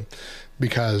Discord,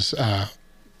 because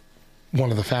one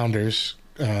of the founders,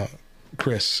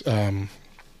 Chris,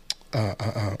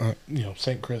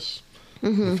 St. Chris,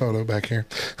 the photo back here,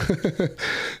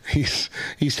 he's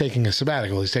taking a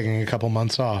sabbatical. He's taking a couple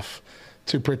months off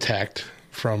to protect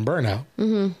from burnout.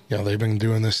 You know, they've been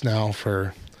doing this now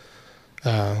for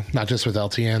not just with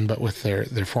LTN, but with their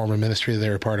former ministry they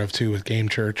were part of too, with Game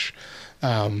Church,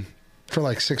 for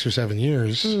like 6 or 7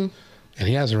 years, and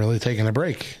he hasn't really taken a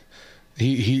break.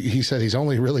 He said he's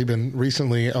only really been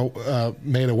recently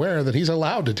made aware that he's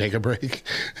allowed to take a break,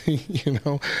 you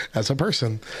know, as a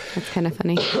person. That's kind of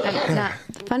funny.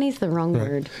 Funny's the wrong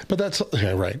word. But that's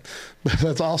right. But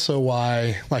that's also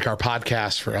why, like, our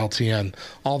podcast for LTN,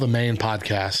 all the main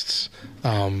podcasts,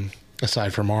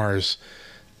 aside from ours,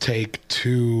 take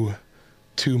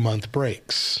two-month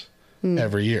breaks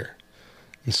every year.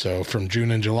 And so from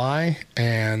June and July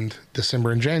and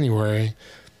December and January,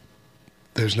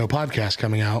 there's no podcast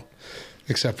coming out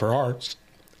except for ours.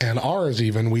 And ours,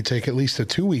 even, we take at least a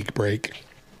 2-week break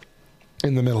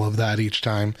in the middle of that each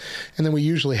time. And then we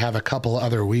usually have a couple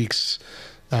other weeks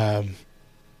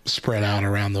spread out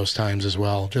around those times as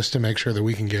well, just to make sure that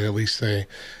we can get at least a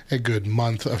good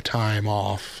month of time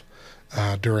off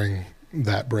during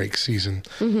that break season.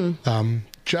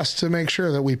 Just to make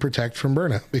sure that we protect from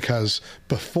burnout. Because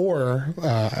before,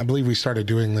 I believe we started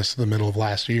doing this in the middle of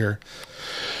last year.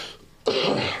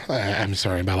 I'm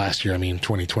sorry, by last year I mean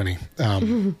 2020.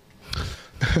 We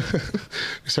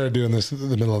started doing this in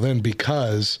the middle of then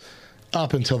because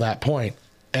up until that point,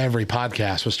 every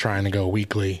podcast was trying to go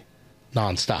weekly,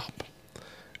 nonstop,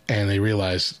 and they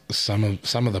realized some of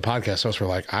the podcast hosts were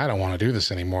like, "I don't want to do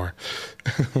this anymore."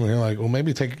 They're like, "Well,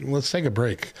 maybe let's take a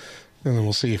break, and then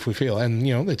we'll see if we feel." And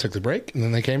you know, they took the break, and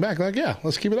then they came back like, "Yeah,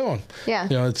 let's keep it on." Yeah,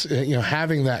 you know, it's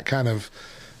having that kind of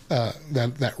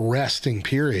that resting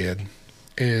period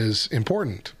is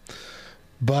important,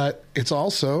 but it's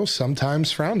also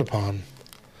sometimes frowned upon.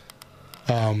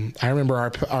 I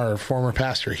remember our former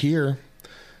pastor here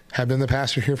had been the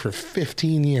pastor here for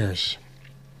 15 years.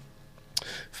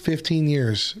 15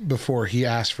 years before he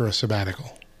asked for a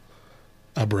sabbatical,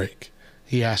 a break.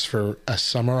 He asked for a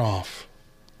summer off.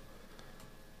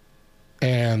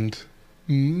 And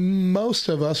most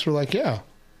of us were like, yeah,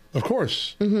 of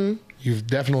course. You've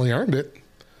definitely earned it.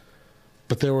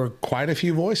 But there were quite a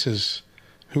few voices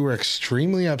who were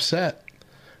extremely upset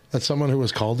that someone who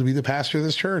was called to be the pastor of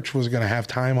this church was going to have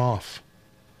time off.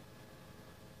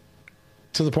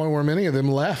 To the point where many of them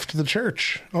left the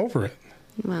church over it.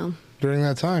 Wow. During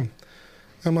that time.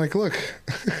 I'm like, look,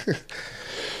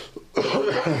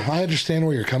 I understand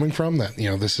where you're coming from, that, you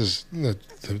know, this is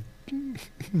the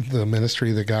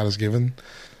ministry that God has given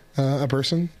a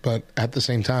person, but at the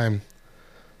same time,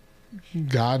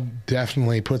 God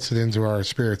definitely puts it into our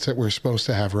spirits that we're supposed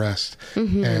to have rest.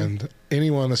 And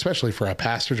anyone, especially for a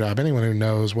pastor job, anyone who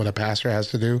knows what a pastor has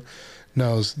to do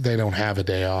knows they don't have a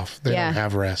day off. They don't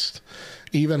have rest.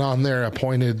 Even on their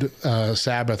appointed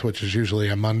Sabbath, which is usually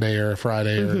a Monday or a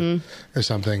Friday or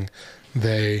something,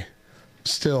 they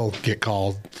still get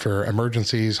called for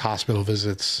emergencies, hospital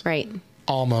visits,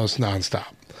 almost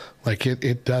nonstop. Like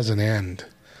it doesn't end.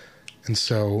 And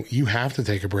so you have to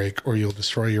take a break or you'll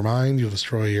destroy your mind. You'll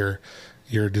destroy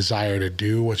your desire to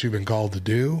do what you've been called to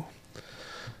do.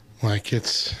 Like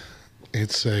it's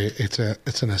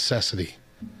a necessity.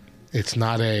 It's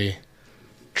not a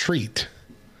treat.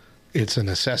 It's a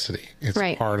necessity. It's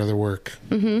part of the work.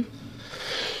 That's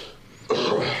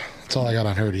all I got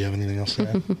on her. Do you have anything else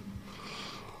to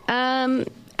add?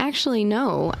 Actually,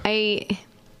 no.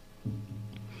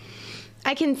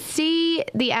 I can see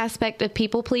the aspect of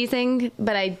people pleasing,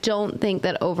 but I don't think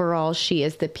that overall she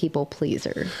is the people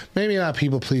pleaser. Maybe not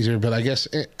people pleaser, but I guess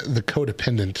the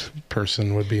codependent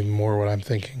person would be more what I'm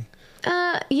thinking.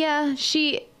 Yeah,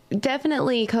 she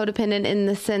definitely codependent in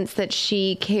the sense that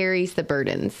she carries the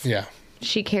burdens. Yeah.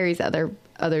 She carries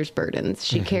others' burdens.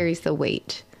 She carries the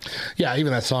weight. Yeah,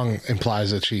 even that song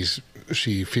implies that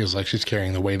she feels like she's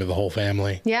carrying the weight of the whole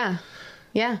family. Yeah.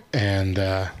 Yeah. And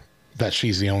that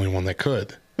she's the only one that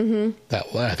could. That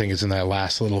I think it's in that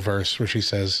last little verse where she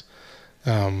says,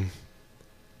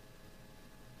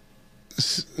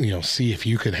 see if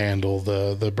you could handle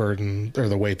the burden or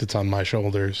the weight that's on my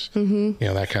shoulders.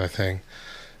 That kind of thing.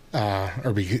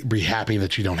 Or be happy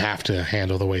that you don't have to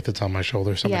handle the weight that's on my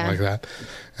shoulders, something like that.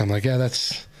 I'm like,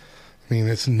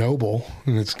 it's noble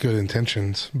and it's good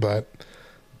intentions, but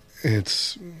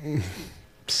it's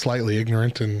slightly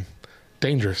ignorant and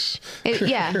dangerous. It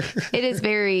is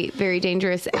very, very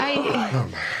dangerous.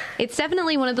 It's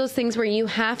definitely one of those things where you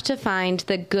have to find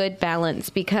the good balance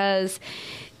because,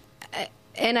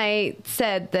 and I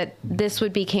said that this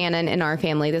would be canon in our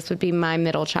family. This would be my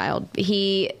middle child.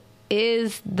 He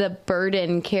is the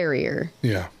burden carrier.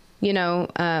 Yeah.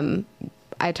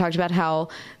 I talked about how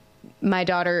my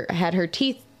daughter had her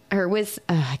teeth,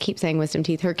 I keep saying wisdom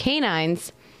teeth, her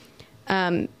canines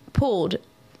pulled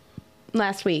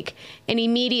last week. And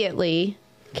immediately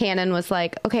Cannon was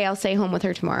like, okay, I'll stay home with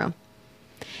her tomorrow.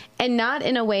 And not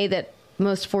in a way that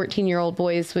most 14-year-old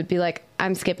boys would be like,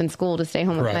 I'm skipping school to stay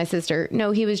home with my sister.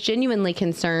 No, he was genuinely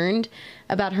concerned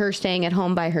about her staying at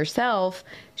home by herself.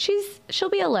 She'll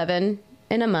be 11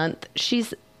 in a month.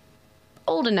 She's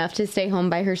old enough to stay home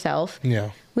by herself.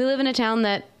 Yeah. We live in a town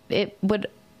that it would,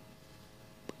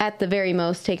 at the very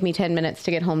most, take me 10 minutes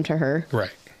to get home to her.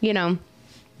 Right.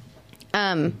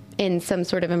 In some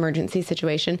sort of emergency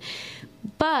situation.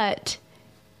 But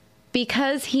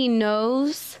because he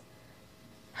knows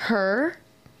her,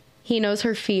 he knows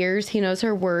her fears, he knows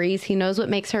her worries, he knows what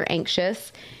makes her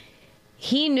anxious,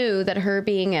 he knew that her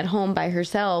being at home by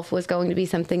herself was going to be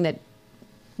something that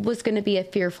was going to be a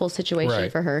fearful situation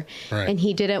for her. Right. And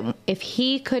he didn't, if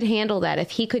he could handle that,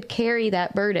 if he could carry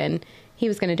that burden, he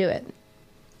was going to do it.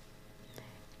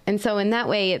 And so in that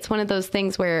way, it's one of those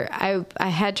things where I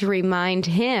had to remind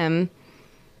him,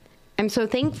 I'm so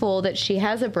thankful that she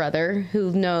has a brother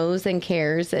who knows and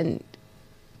cares and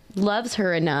loves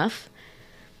her enough.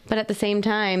 But at the same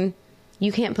time,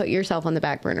 you can't put yourself on the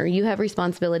back burner. You have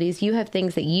responsibilities. You have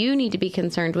things that you need to be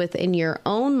concerned with in your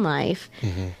own life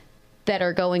that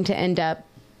are going to end up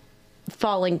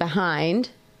falling behind,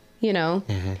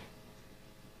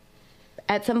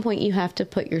 At some point, you have to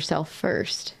put yourself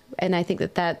first. And I think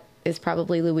that is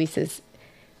probably Luisa's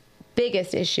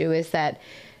biggest issue, is that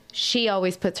she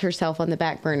always puts herself on the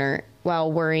back burner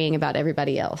while worrying about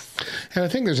everybody else. And I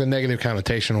think there's a negative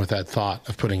connotation with that thought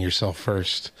of putting yourself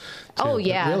first. Too. Oh,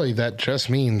 yeah. But really, that just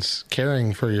means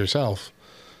caring for yourself.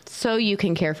 So you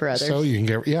can care for others. So you can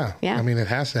care, yeah. I mean, it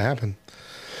has to happen.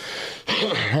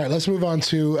 All right, let's move on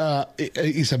to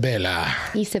Isabella.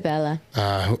 Isabella.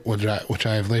 Which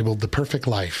I have labeled the perfect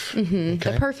life. Okay?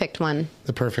 The perfect one.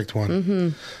 The perfect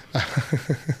one.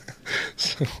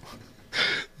 So,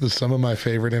 some of my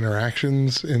favorite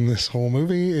interactions in this whole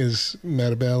movie is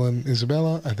Maribel and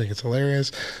Isabella. I think it's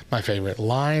hilarious. My favorite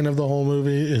line of the whole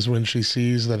movie is when she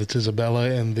sees that it's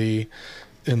Isabella in the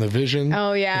vision.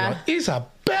 Oh, yeah. Isabella!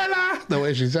 The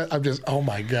way she said, I'm just, oh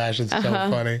my gosh, it's so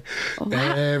funny.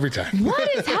 Every time. What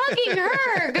is hugging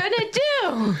her gonna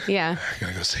do? Yeah. I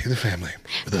gotta go save the family.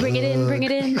 Bring it in, bring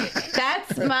it in.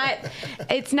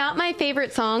 It's not my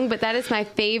favorite song, but that is my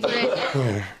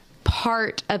favorite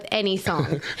part of any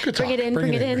song. Bring it in,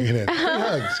 bring it in. Bring it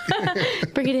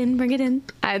in. Bring it in, bring it in.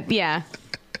 Yeah.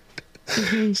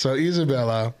 So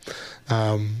Isabella,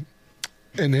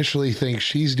 initially thinks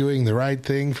she's doing the right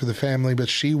thing for the family, but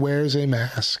she wears a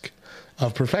mask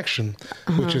of perfection,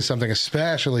 which is something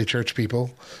especially church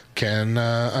people can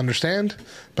understand.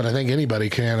 But I think anybody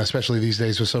can, especially these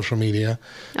days with social media.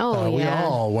 We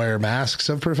all wear masks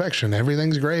of perfection.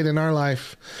 Everything's great in our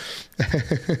life.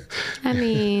 I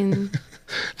mean,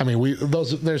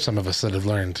 there's some of us that have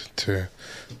learned to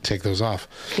take those off.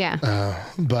 Yeah.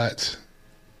 But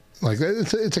like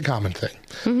it's a common thing.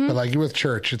 But like with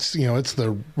church, it's it's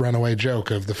the runaway joke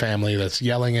of the family that's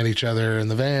yelling at each other in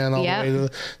the van all the way to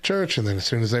the church, and then as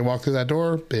soon as they walk through that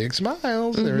door, big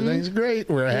smiles. Everything's great.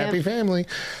 We're a happy family.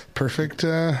 Perfect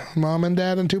mom and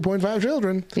dad and 2.5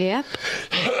 children. Yep.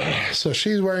 So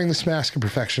she's wearing this mask of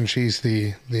perfection. She's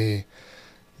the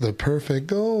perfect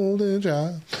golden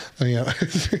child.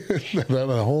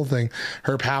 The whole thing.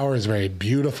 Her power is very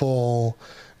beautiful.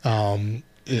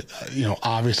 It,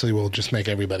 obviously will just make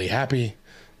everybody happy.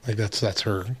 Like that's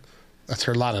her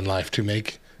lot in life, to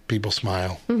make people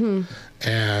smile.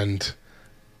 And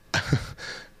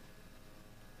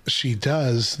she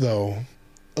does, though,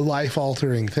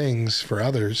 life-altering things for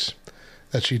others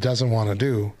that she doesn't want to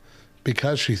do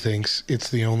because she thinks it's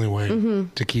the only way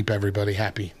to keep everybody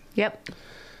happy. Yep.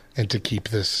 And to keep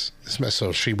this mess.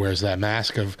 So she wears that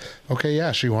mask of,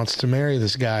 she wants to marry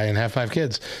this guy and have 5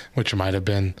 kids, which might have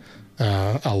been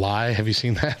a lie. Have you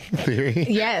seen that theory?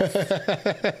 Yes.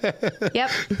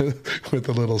 Yep. With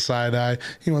a little side eye.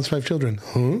 He wants 5 children.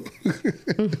 Huh?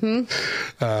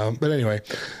 But anyway,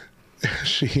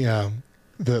 she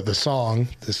the song,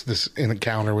 this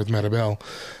encounter with Maribel,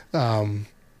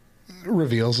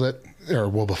 reveals that,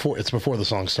 before the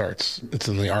song starts. It's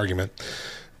in the argument.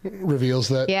 Reveals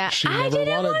that she never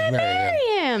wanted to marry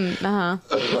him.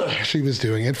 She was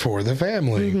doing it for the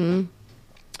family.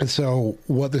 And so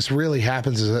what this really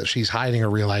happens is that she's hiding her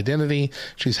real identity.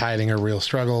 She's hiding her real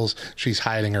struggles. She's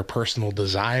hiding her personal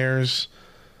desires,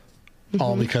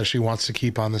 all because she wants to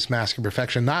keep on this mask of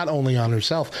perfection, not only on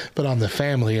herself, but on the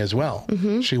family as well.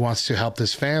 She wants to help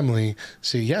this family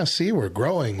see, we're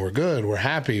growing, we're good, we're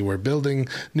happy, we're building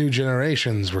new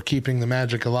generations, we're keeping the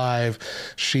magic alive.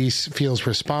 She feels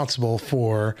responsible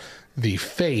for the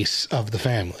face of the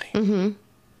family.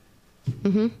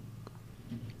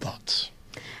 Thoughts?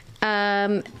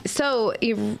 So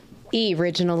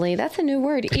originally, that's a new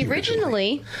word.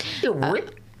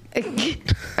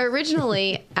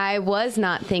 Originally, I was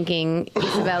not thinking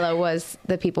Isabella was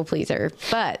the people pleaser,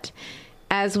 but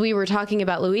as we were talking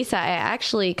about Luisa, I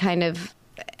actually kind of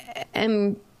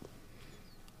am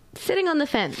sitting on the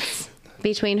fence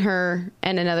between her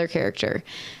and another character.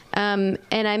 And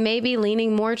I may be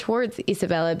leaning more towards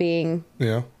Isabella being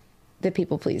the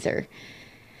people pleaser.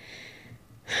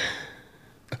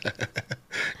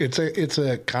 It's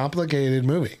a complicated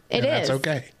movie. It is. That's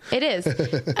okay. It is.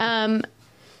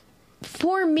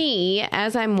 For me,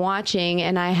 as I'm watching,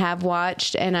 and I have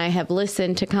watched and I have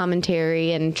listened to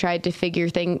commentary and tried to figure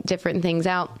different things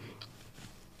out,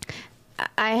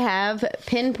 I have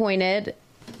pinpointed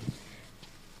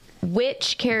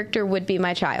which character would be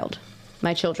my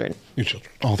children. Your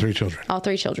children. All 3 children. All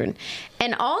 3 children.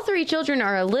 And all 3 children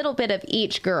are a little bit of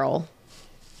each girl,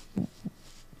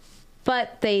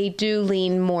 but they do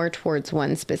lean more towards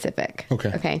one specific.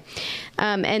 Okay.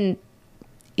 And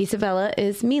Isabella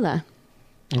is Mila.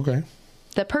 Okay.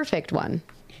 The perfect one.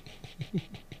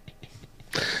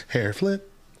 Hair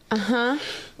flip.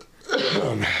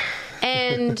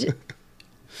 And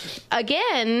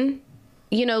again,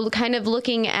 kind of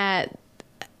looking at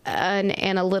an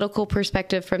analytical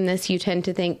perspective from this, you tend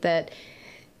to think that,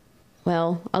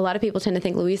 well, a lot of people tend to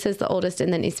think Luisa is the oldest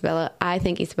and then Isabella. I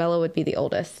think Isabella would be the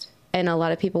oldest. And a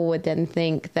lot of people would then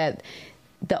think that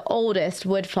the oldest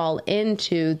would fall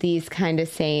into these kind of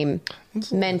same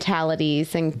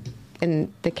mentalities and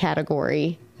in the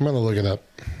category. I'm going to look it up.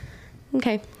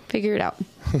 Okay, figure it out.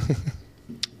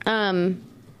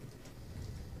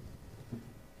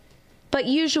 But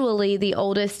usually the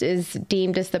oldest is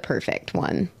deemed as the perfect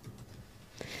one.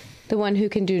 The one who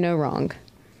can do no wrong.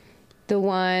 The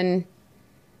one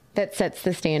that sets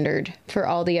the standard for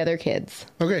all the other kids.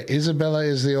 Okay, Isabella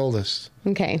is the oldest.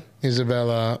 Okay.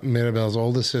 Isabella, Maribel's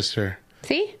oldest sister.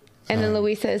 See? And then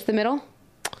Luisa is the middle?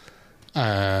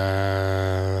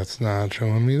 That's not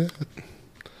showing me that.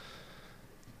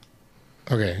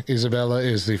 Okay, Isabella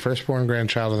is the firstborn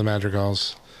grandchild of the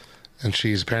Madrigals, and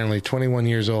she's apparently 21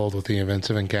 years old with the events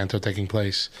of Encanto taking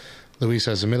place.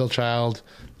 Luisa is the middle child,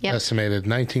 estimated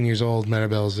 19 years old.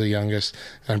 Maribel is the youngest.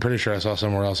 And I'm pretty sure I saw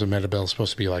somewhere else that Maribel is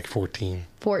supposed to be like 14.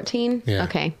 14? Yeah.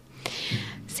 Okay.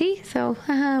 See, See? So,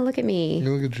 look at me.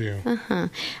 Look at you.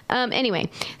 Anyway,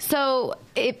 so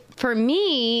for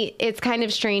me, it's kind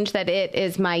of strange that it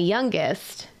is my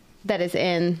youngest that is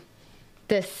in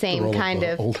this same kind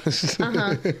of oldest.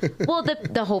 Well,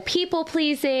 the whole people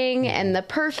pleasing and the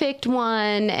perfect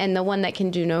one and the one that can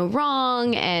do no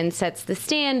wrong and sets the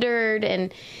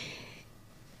standard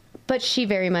but she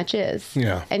very much is.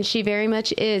 Yeah. And she very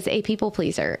much is a people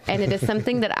pleaser. And it is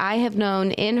something that I have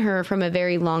known in her from a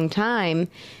very long time,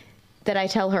 that I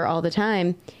tell her all the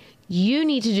time, you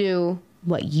need to do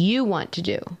what you want to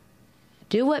do.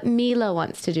 Do what Mila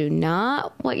wants to do,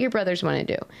 not what your brothers want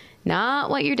to do, not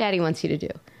what your daddy wants you to do,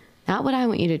 not what I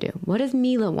want you to do. What does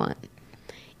Mila want?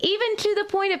 Even to the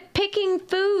point of picking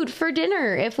food for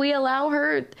dinner. If we allow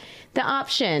her the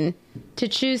option to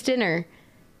choose dinner,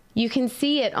 you can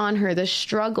see it on her, the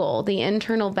struggle, the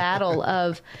internal battle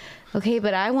of, okay,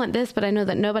 but I want this, but I know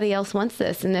that nobody else wants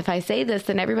this. And if I say this,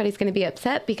 then everybody's going to be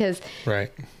upset because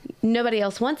nobody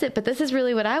else wants it. But this is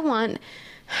really what I want.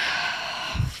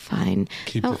 Fine.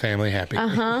 Keep the family happy.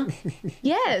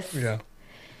 Yes. Yeah.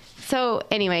 So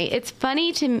anyway, it's funny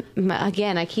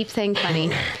again, I keep saying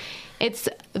funny. It's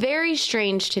very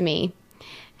strange to me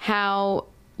how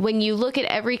when you look at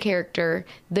every character,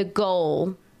 the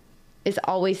goal is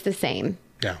always the same.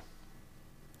 Yeah.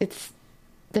 It's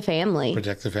the family.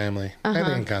 Protect the family. I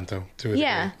think Encanto, to a degree.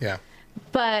 Yeah.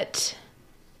 But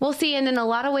we'll see. And in a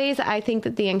lot of ways, I think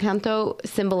that the Encanto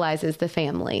symbolizes the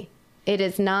family. It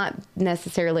is not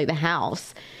necessarily the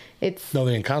house. No,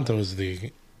 the Encanto is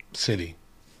the city.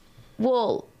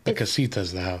 Well, the casita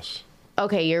is the house.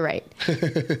 Okay, you're right.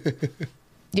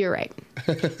 You're right.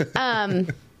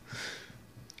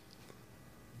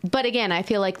 But again, I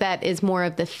feel like that is more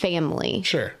of the family.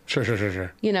 Sure.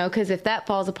 You know, because if that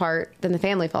falls apart, then the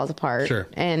family falls apart. Sure.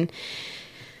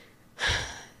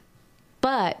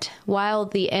 But while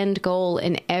the end goal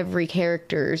in every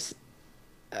character's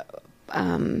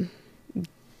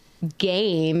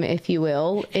game, if you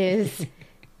will, is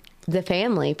the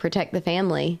family, protect the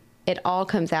family, it all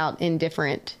comes out in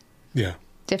different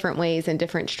ways and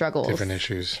different struggles. Different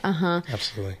issues.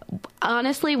 Absolutely.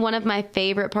 Honestly, one of my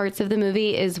favorite parts of the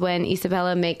movie is when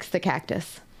Isabella makes the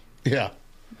cactus. Yeah.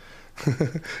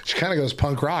 She kind of goes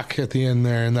punk rock at the end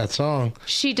there in that song.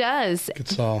 She does.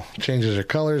 It's all changes her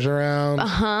colors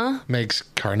around. Makes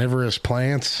carnivorous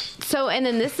plants. So, and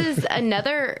then this is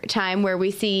another time where we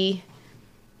see,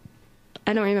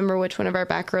 I don't remember which one of our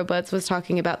back row buds was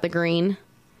talking about the green.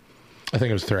 I think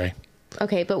it was Threy.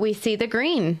 Okay, but we see the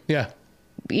green. Yeah.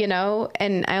 You know,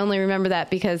 and I only remember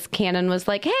that because Cannon was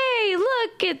like, hey,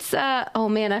 look, it's, oh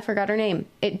man, I forgot her name.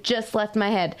 It just left my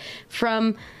head.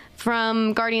 From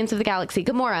Guardians of the Galaxy,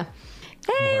 Gamora.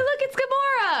 Hey, look, it's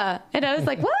Gamora. And I was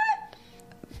like, what?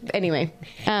 Anyway.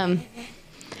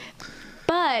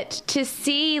 But to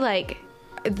see, like,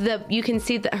 you can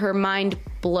see that her mind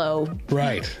blow.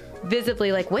 Right.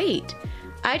 Visibly, like, wait,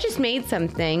 I just made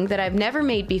something that I've never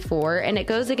made before, and it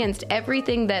goes against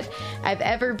everything that I've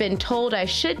ever been told I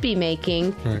should be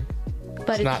making. Right.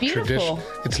 But it's beautiful.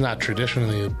 It's not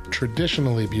traditionally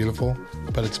beautiful,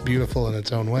 but it's beautiful in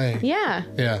its own way. Yeah.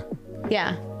 Yeah.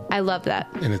 Yeah. I love that.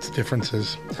 And its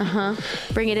differences.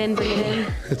 Bring it in.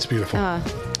 It's beautiful.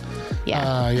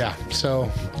 Yeah.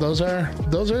 So those are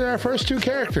our first two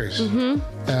characters.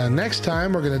 Next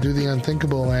time we're going to do the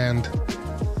unthinkable and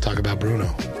talk about Bruno.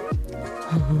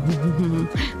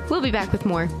 We'll be back with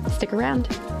more. Stick around.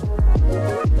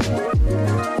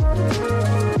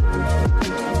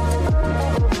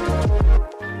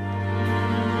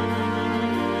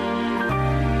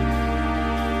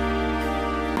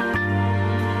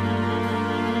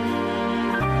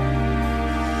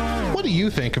 What do you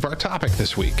think of our topic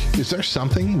this week? Is there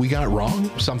something we got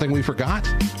wrong? Something we forgot?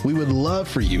 We would love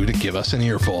for you to give us an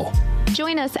earful.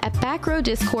 Join us at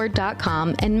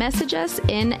backrowdiscord.com and message us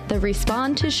in the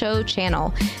Respond to Show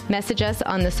channel. Message us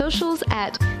on the socials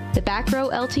at the Back Row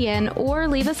LTN or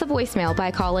leave us a voicemail by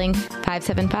calling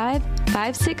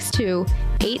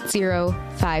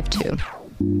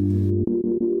 575-562-8052.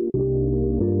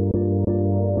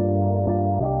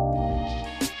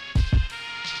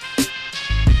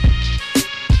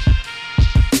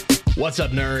 What's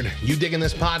up, nerd? You digging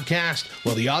this podcast?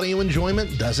 Well, the audio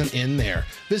enjoyment doesn't end there.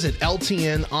 Visit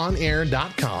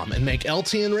LTNOnAir.com and make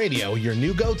LTN Radio your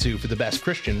new go-to for the best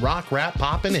Christian rock, rap,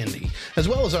 pop, and indie, as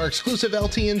well as our exclusive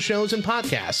LTN shows and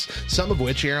podcasts, some of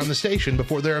which air on the station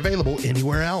before they're available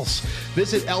anywhere else.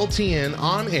 Visit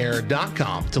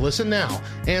LTNOnAir.com to listen now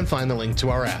and find the link to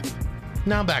our app.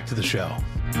 Now back to the show.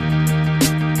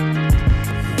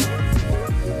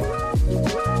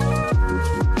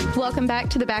 Welcome welcome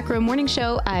back to the Back Row Morning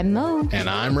Show. I'm Mo. And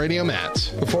I'm Radio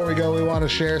Matt. Before we go, we want to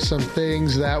share some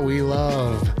things that we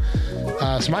love.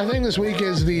 So my thing this week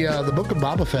is the book of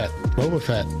Boba Fett. Boba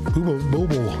Fett.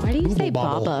 Why do you say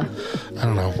Baba? I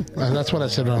don't know. That's what I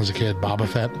said when I was a kid. Boba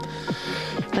Fett.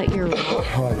 Like you're...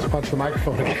 Oh, I just punched the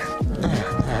microphone again.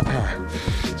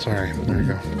 Sorry. There we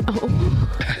go. Oh,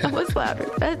 that was louder.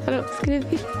 I thought it was going to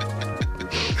be...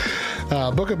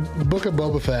 Book of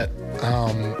Boba Fett,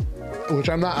 which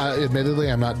I'm not,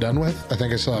 admittedly, I'm not done with. I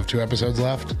think I still have 2 episodes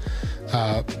left,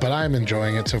 but I'm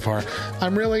enjoying it so far.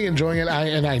 I'm really enjoying it,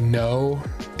 and I know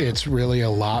it's really a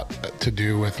lot to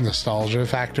do with nostalgia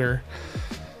factor.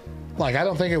 Like, I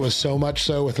don't think it was so much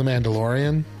so with The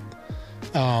Mandalorian,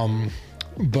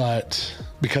 but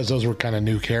because those were kind of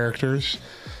new characters.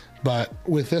 But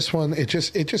with this one, it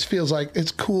just feels like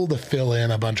it's cool to fill in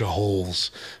a bunch of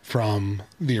holes from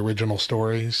the original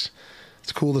stories.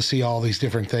 It's cool to see all these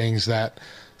different things that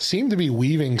seem to be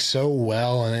weaving so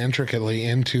well and intricately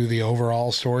into the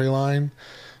overall storyline.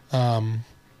 And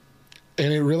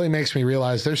it really makes me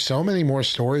realize there's so many more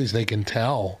stories they can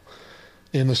tell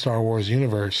in the Star Wars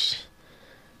universe.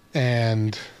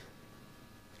 And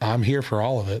I'm here for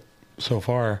all of it so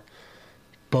far.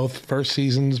 Both first 2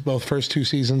 seasons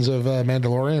of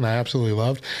Mandalorian, I absolutely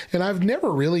loved. And I've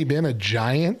never really been a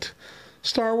giant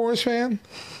Star Wars fan.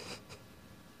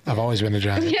 I've always been a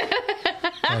giant.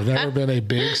 I've never been a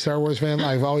big Star Wars fan.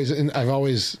 I've liked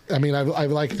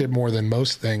it more than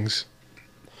most things.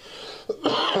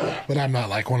 But I'm not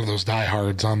like one of those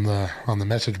diehards on the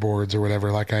message boards or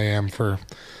whatever like I am for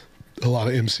a lot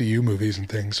of MCU movies and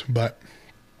things. But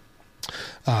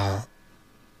I'm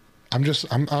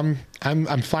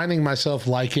finding myself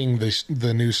liking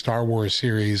the new Star Wars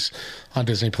series on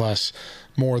Disney Plus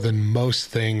more than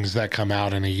most things that come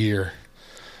out in a year.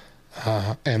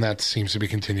 And that seems to be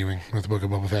continuing with the Book of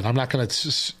Boba Fett. I'm not going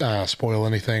to spoil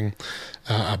anything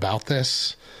about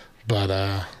this,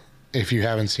 but if you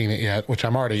haven't seen it yet, which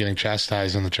I'm already getting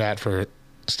chastised in the chat for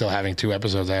still having 2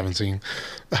 episodes I haven't seen,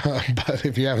 but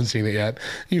if you haven't seen it yet,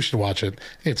 you should watch it.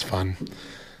 It's fun.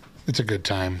 It's a good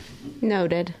time.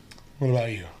 Noted. What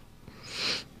about you?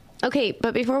 Okay,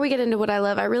 but before we get into what I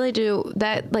love, I really do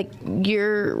that, like,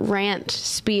 your rant,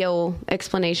 spiel,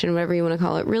 explanation, whatever you want to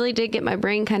call it, really did get my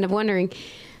brain kind of wondering.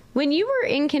 When you were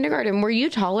in kindergarten, were you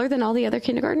taller than all the other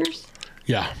kindergartners?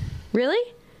 Yeah.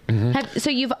 Really? Mm-hmm. So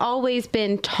you've always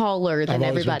been taller than everybody? I've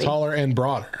always been taller and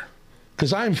broader.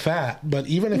 Because I'm fat, but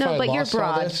even if I lost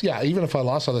all this, even if I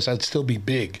lost all this, I'd still be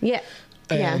big. Yeah.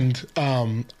 And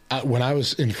when I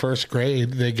was in first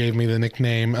grade, they gave me the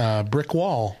nickname Brick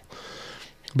Wall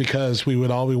because we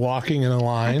would all be walking in a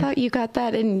line. I thought you got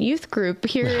that in youth group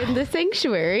here in the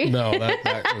sanctuary. No,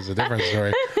 that was a different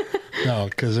story. No,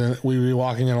 because we would be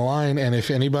walking in a line, and if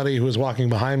anybody who was walking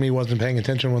behind me wasn't paying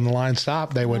attention when the line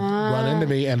stopped, they would run into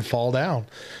me and fall down.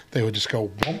 They would just go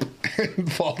bump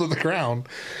and fall to the ground.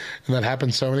 And that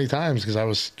happened so many times because I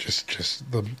was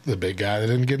just the big guy that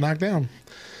didn't get knocked down.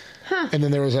 Huh. And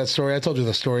then there was that story. I told you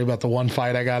the story about the one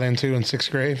fight I got into in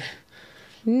 6th grade.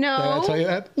 No. Did I tell you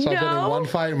that? So no. I've been in one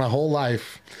fight my whole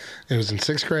life. It was in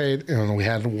 6th grade, and we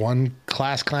had one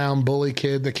class clown bully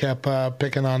kid that kept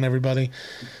picking on everybody.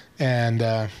 And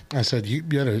I said, you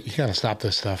gotta stop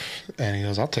this stuff. And he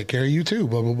goes, I'll take care of you too.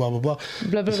 Blah blah blah blah blah.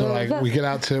 Blah, blah, so blah, like blah. we get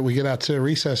out to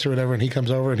recess or whatever, and he comes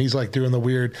over and he's like doing the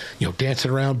weird, dancing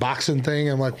around boxing thing.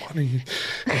 I'm like, what are you?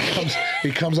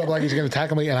 He comes up like he's gonna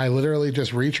tackle me, and I literally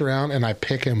just reach around and I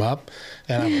pick him up,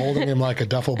 and I'm holding him like a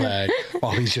duffel bag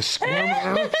while he's just squirming.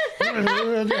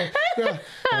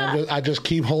 And I just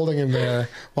keep holding him there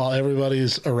while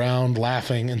everybody's around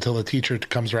laughing until the teacher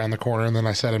comes around the corner, and then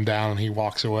I set him down and he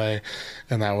walks away.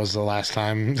 And that was the last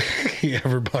time he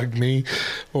ever bugged me,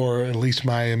 or at least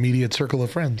my immediate circle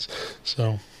of friends.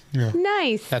 So, yeah.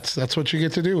 Nice. That's what you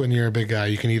get to do when you're a big guy.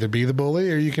 You can either be the bully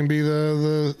or you can be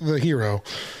the hero.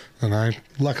 And I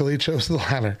luckily chose the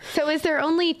latter. So is there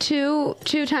only two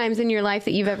times in your life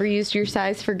that you've ever used your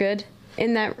size for good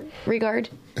in that regard?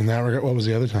 In that regard, what was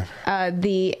the other time?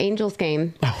 The Angels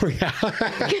game. Oh, yeah.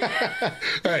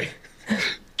 Hey,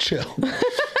 chill.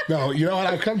 No, you know what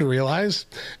I've come to realize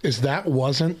is that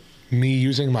wasn't me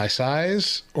using my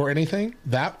size or anything.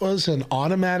 That was an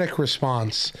automatic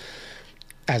response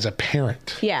as a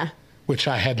parent. Yeah. Which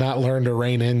I had not learned to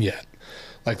rein in yet.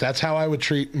 Like, that's how I would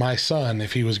treat my son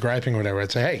if he was griping or whatever.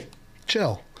 I'd say, hey,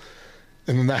 chill.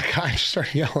 And then that guy just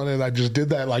started yelling, and I just did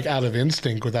that like out of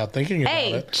instinct without thinking about it.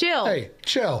 Hey, chill. Hey,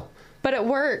 chill. But it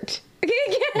worked.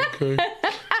 Okay.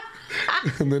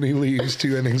 And then he leaves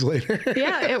 2 innings later.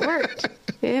 Yeah, it worked.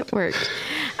 It worked.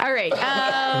 All right.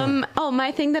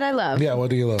 My thing that I love. Yeah, what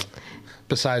do you love?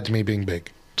 Besides me being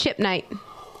big. Chip night.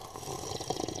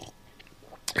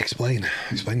 Explain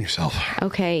yourself.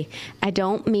 Okay. I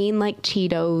don't mean like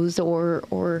Cheetos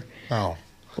or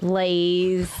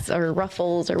Lay's or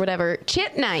Ruffles or whatever.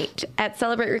 Chip night at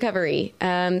Celebrate Recovery.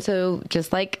 So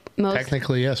just like most.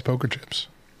 Technically, yes, poker chips.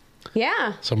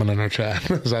 Yeah. Someone in our chat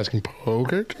was asking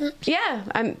poker chips. Yeah,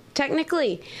 I'm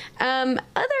technically. Other.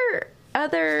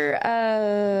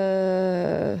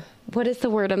 What is the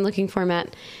word I'm looking for,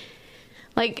 Matt?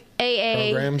 Like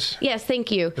AA programs. Yes,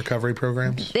 thank you. Recovery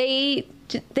programs. They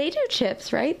do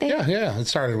chips, right? Yeah. It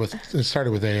started with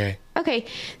AA. Okay,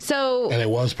 so and it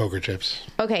was poker chips.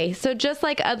 Okay, so just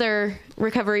like other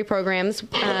recovery programs,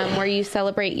 where you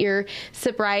celebrate your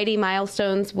sobriety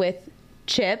milestones with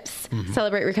chips,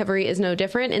 Celebrate Recovery is no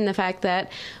different in the fact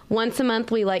that once a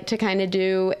month we like to kind of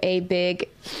do a big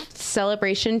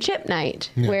celebration chip night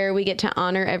where we get to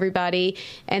honor everybody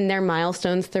and their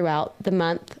milestones throughout the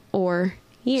month or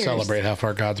years. Celebrate how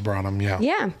far God's brought them,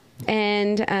 Yeah,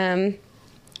 and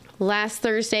last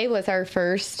Thursday was our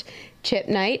first chip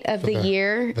night of the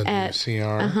year at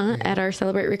CR. At our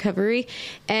Celebrate Recovery,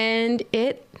 and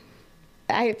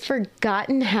I've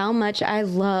forgotten how much I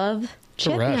love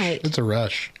chip night. It's a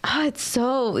rush.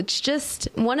 Oh, it's just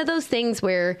one of those things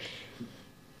where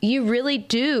you really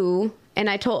do. And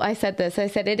I said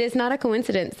it is not a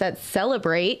coincidence that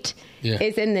celebrate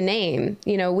is in the name.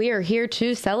 You know, we are here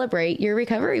to celebrate your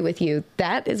recovery with you.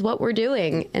 That is what we're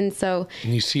doing. And so.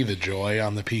 And you see the joy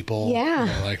on the people. Yeah.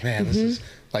 You know, like, man, this is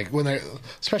like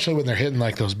especially when they're hitting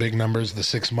like those big numbers, the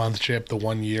 6-month chip, the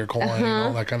 1-year coin,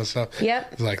 all that kind of stuff.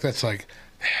 Yep. That's like.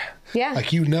 Yeah. Like,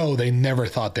 they never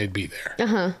thought they'd be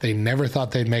there. They never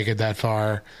thought they'd make it that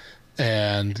far.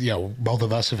 And, both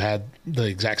of us have had the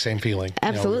exact same feeling.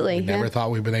 Absolutely. We never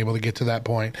thought we'd been able to get to that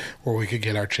point where we could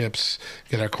get our chips,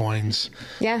 get our coins.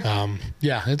 Yeah.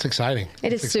 It's exciting.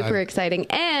 It is super exciting.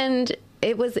 And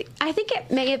I think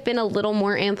it may have been a little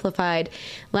more amplified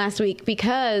last week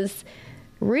because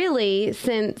really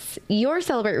since your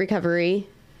Celebrate Recovery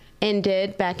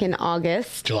ended back in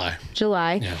August. July.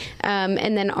 Yeah.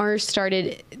 And then ours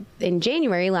started in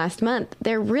January last month.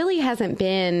 There really hasn't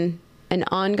been an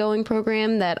ongoing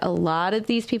program that a lot of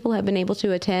these people have been able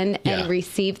to attend and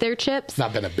receive their chips.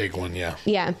 Not been a big one, yeah.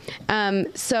 Yeah.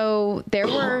 So there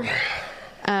were,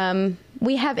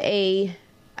 we have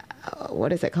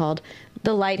what is it called?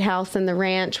 The Lighthouse and the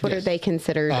Ranch. What are they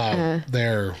considered?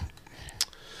 They're,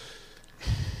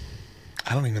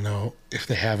 I don't even know if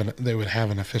they would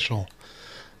have an official,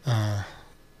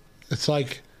 it's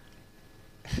like,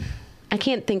 I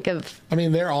can't think of. I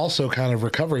mean, they're also kind of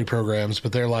recovery programs,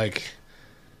 but they're like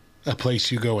a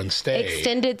place you go and stay.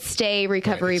 Extended stay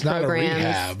recovery programs. Not a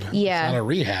rehab. Yeah. It's not a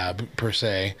rehab per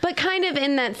se. But kind of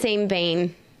in that same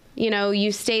vein.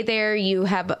 You stay there, you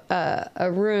have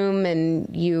a room,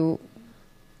 and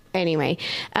anyway.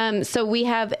 So we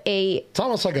have It's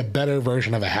almost like a better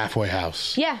version of a halfway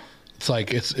house. Yeah. It's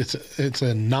like it's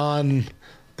a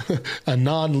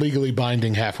non-legally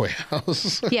binding halfway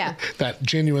house. Yeah. That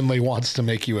genuinely wants to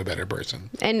make you a better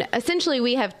person. And essentially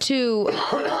we have 2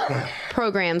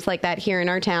 programs like that here in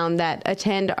our town that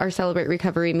attend our Celebrate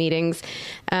Recovery meetings.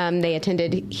 They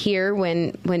attended here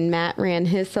when Matt ran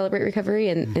his Celebrate Recovery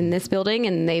in this building,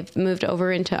 and they've moved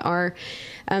over into our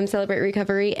Celebrate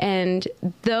Recovery. And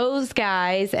those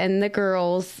guys and the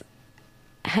girls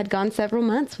had gone several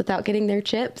months without getting their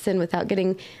chips and without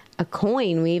getting a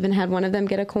coin. We even had one of them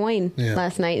get a coin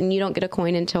last night, and you don't get a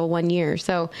coin until 1 year.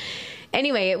 So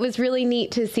anyway, it was really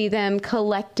neat to see them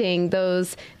collecting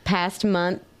those past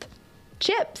month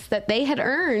chips that they had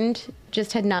earned,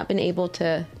 just had not been able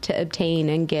to obtain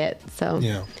and get. So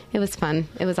it was fun.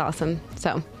 It was awesome.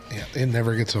 So yeah, it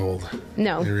never gets old.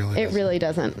 No, it really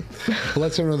doesn't. Well,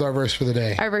 let's end with our verse for the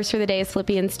day. Our verse for the day is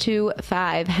Philippians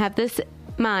 2:5. Have this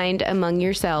mind among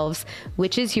yourselves,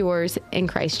 which is yours in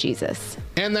Christ Jesus.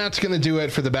 And that's going to do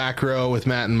it for the Back Row with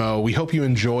Matt and Mo. We hope you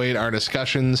enjoyed our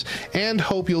discussions and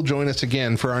hope you'll join us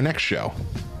again for our next show.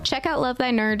 Check out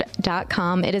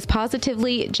lovethynerd.com. It is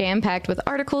positively jam-packed with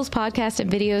articles, podcasts,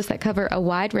 and videos that cover a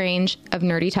wide range of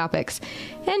nerdy topics.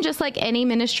 And just like any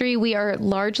ministry, we are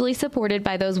largely supported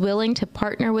by those willing to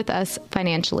partner with us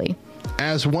financially.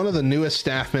 As one of the newest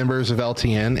staff members of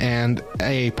LTN and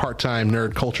a part-time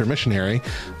nerd culture missionary,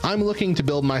 I'm looking to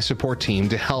build my support team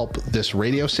to help this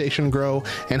radio station grow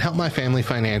and help my family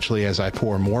financially as I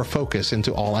pour more focus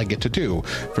into all I get to do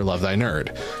for Love Thy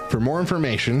Nerd. For more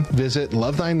information, visit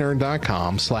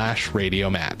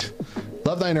lovethynerd.com/radiomat.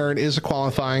 Love Thy Nerd is a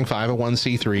qualifying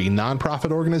 501c3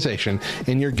 nonprofit organization,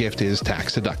 and your gift is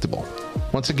tax deductible.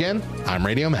 Once again, I'm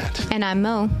Radio Matt. And I'm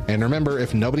Mo. And remember,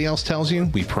 if nobody else tells you,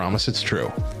 we promise it's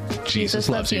true. Jesus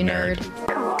loves you, nerd.